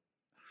road?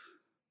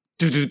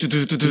 Mortal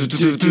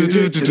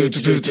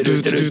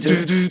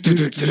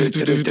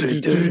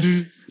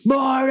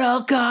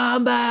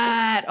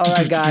Kombat! All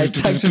right, guys.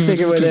 Thanks for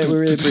sticking with it. We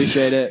really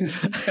appreciate it.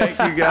 Thank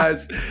you,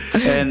 guys.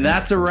 And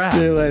that's a wrap.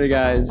 See you later,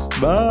 guys.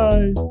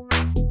 Bye.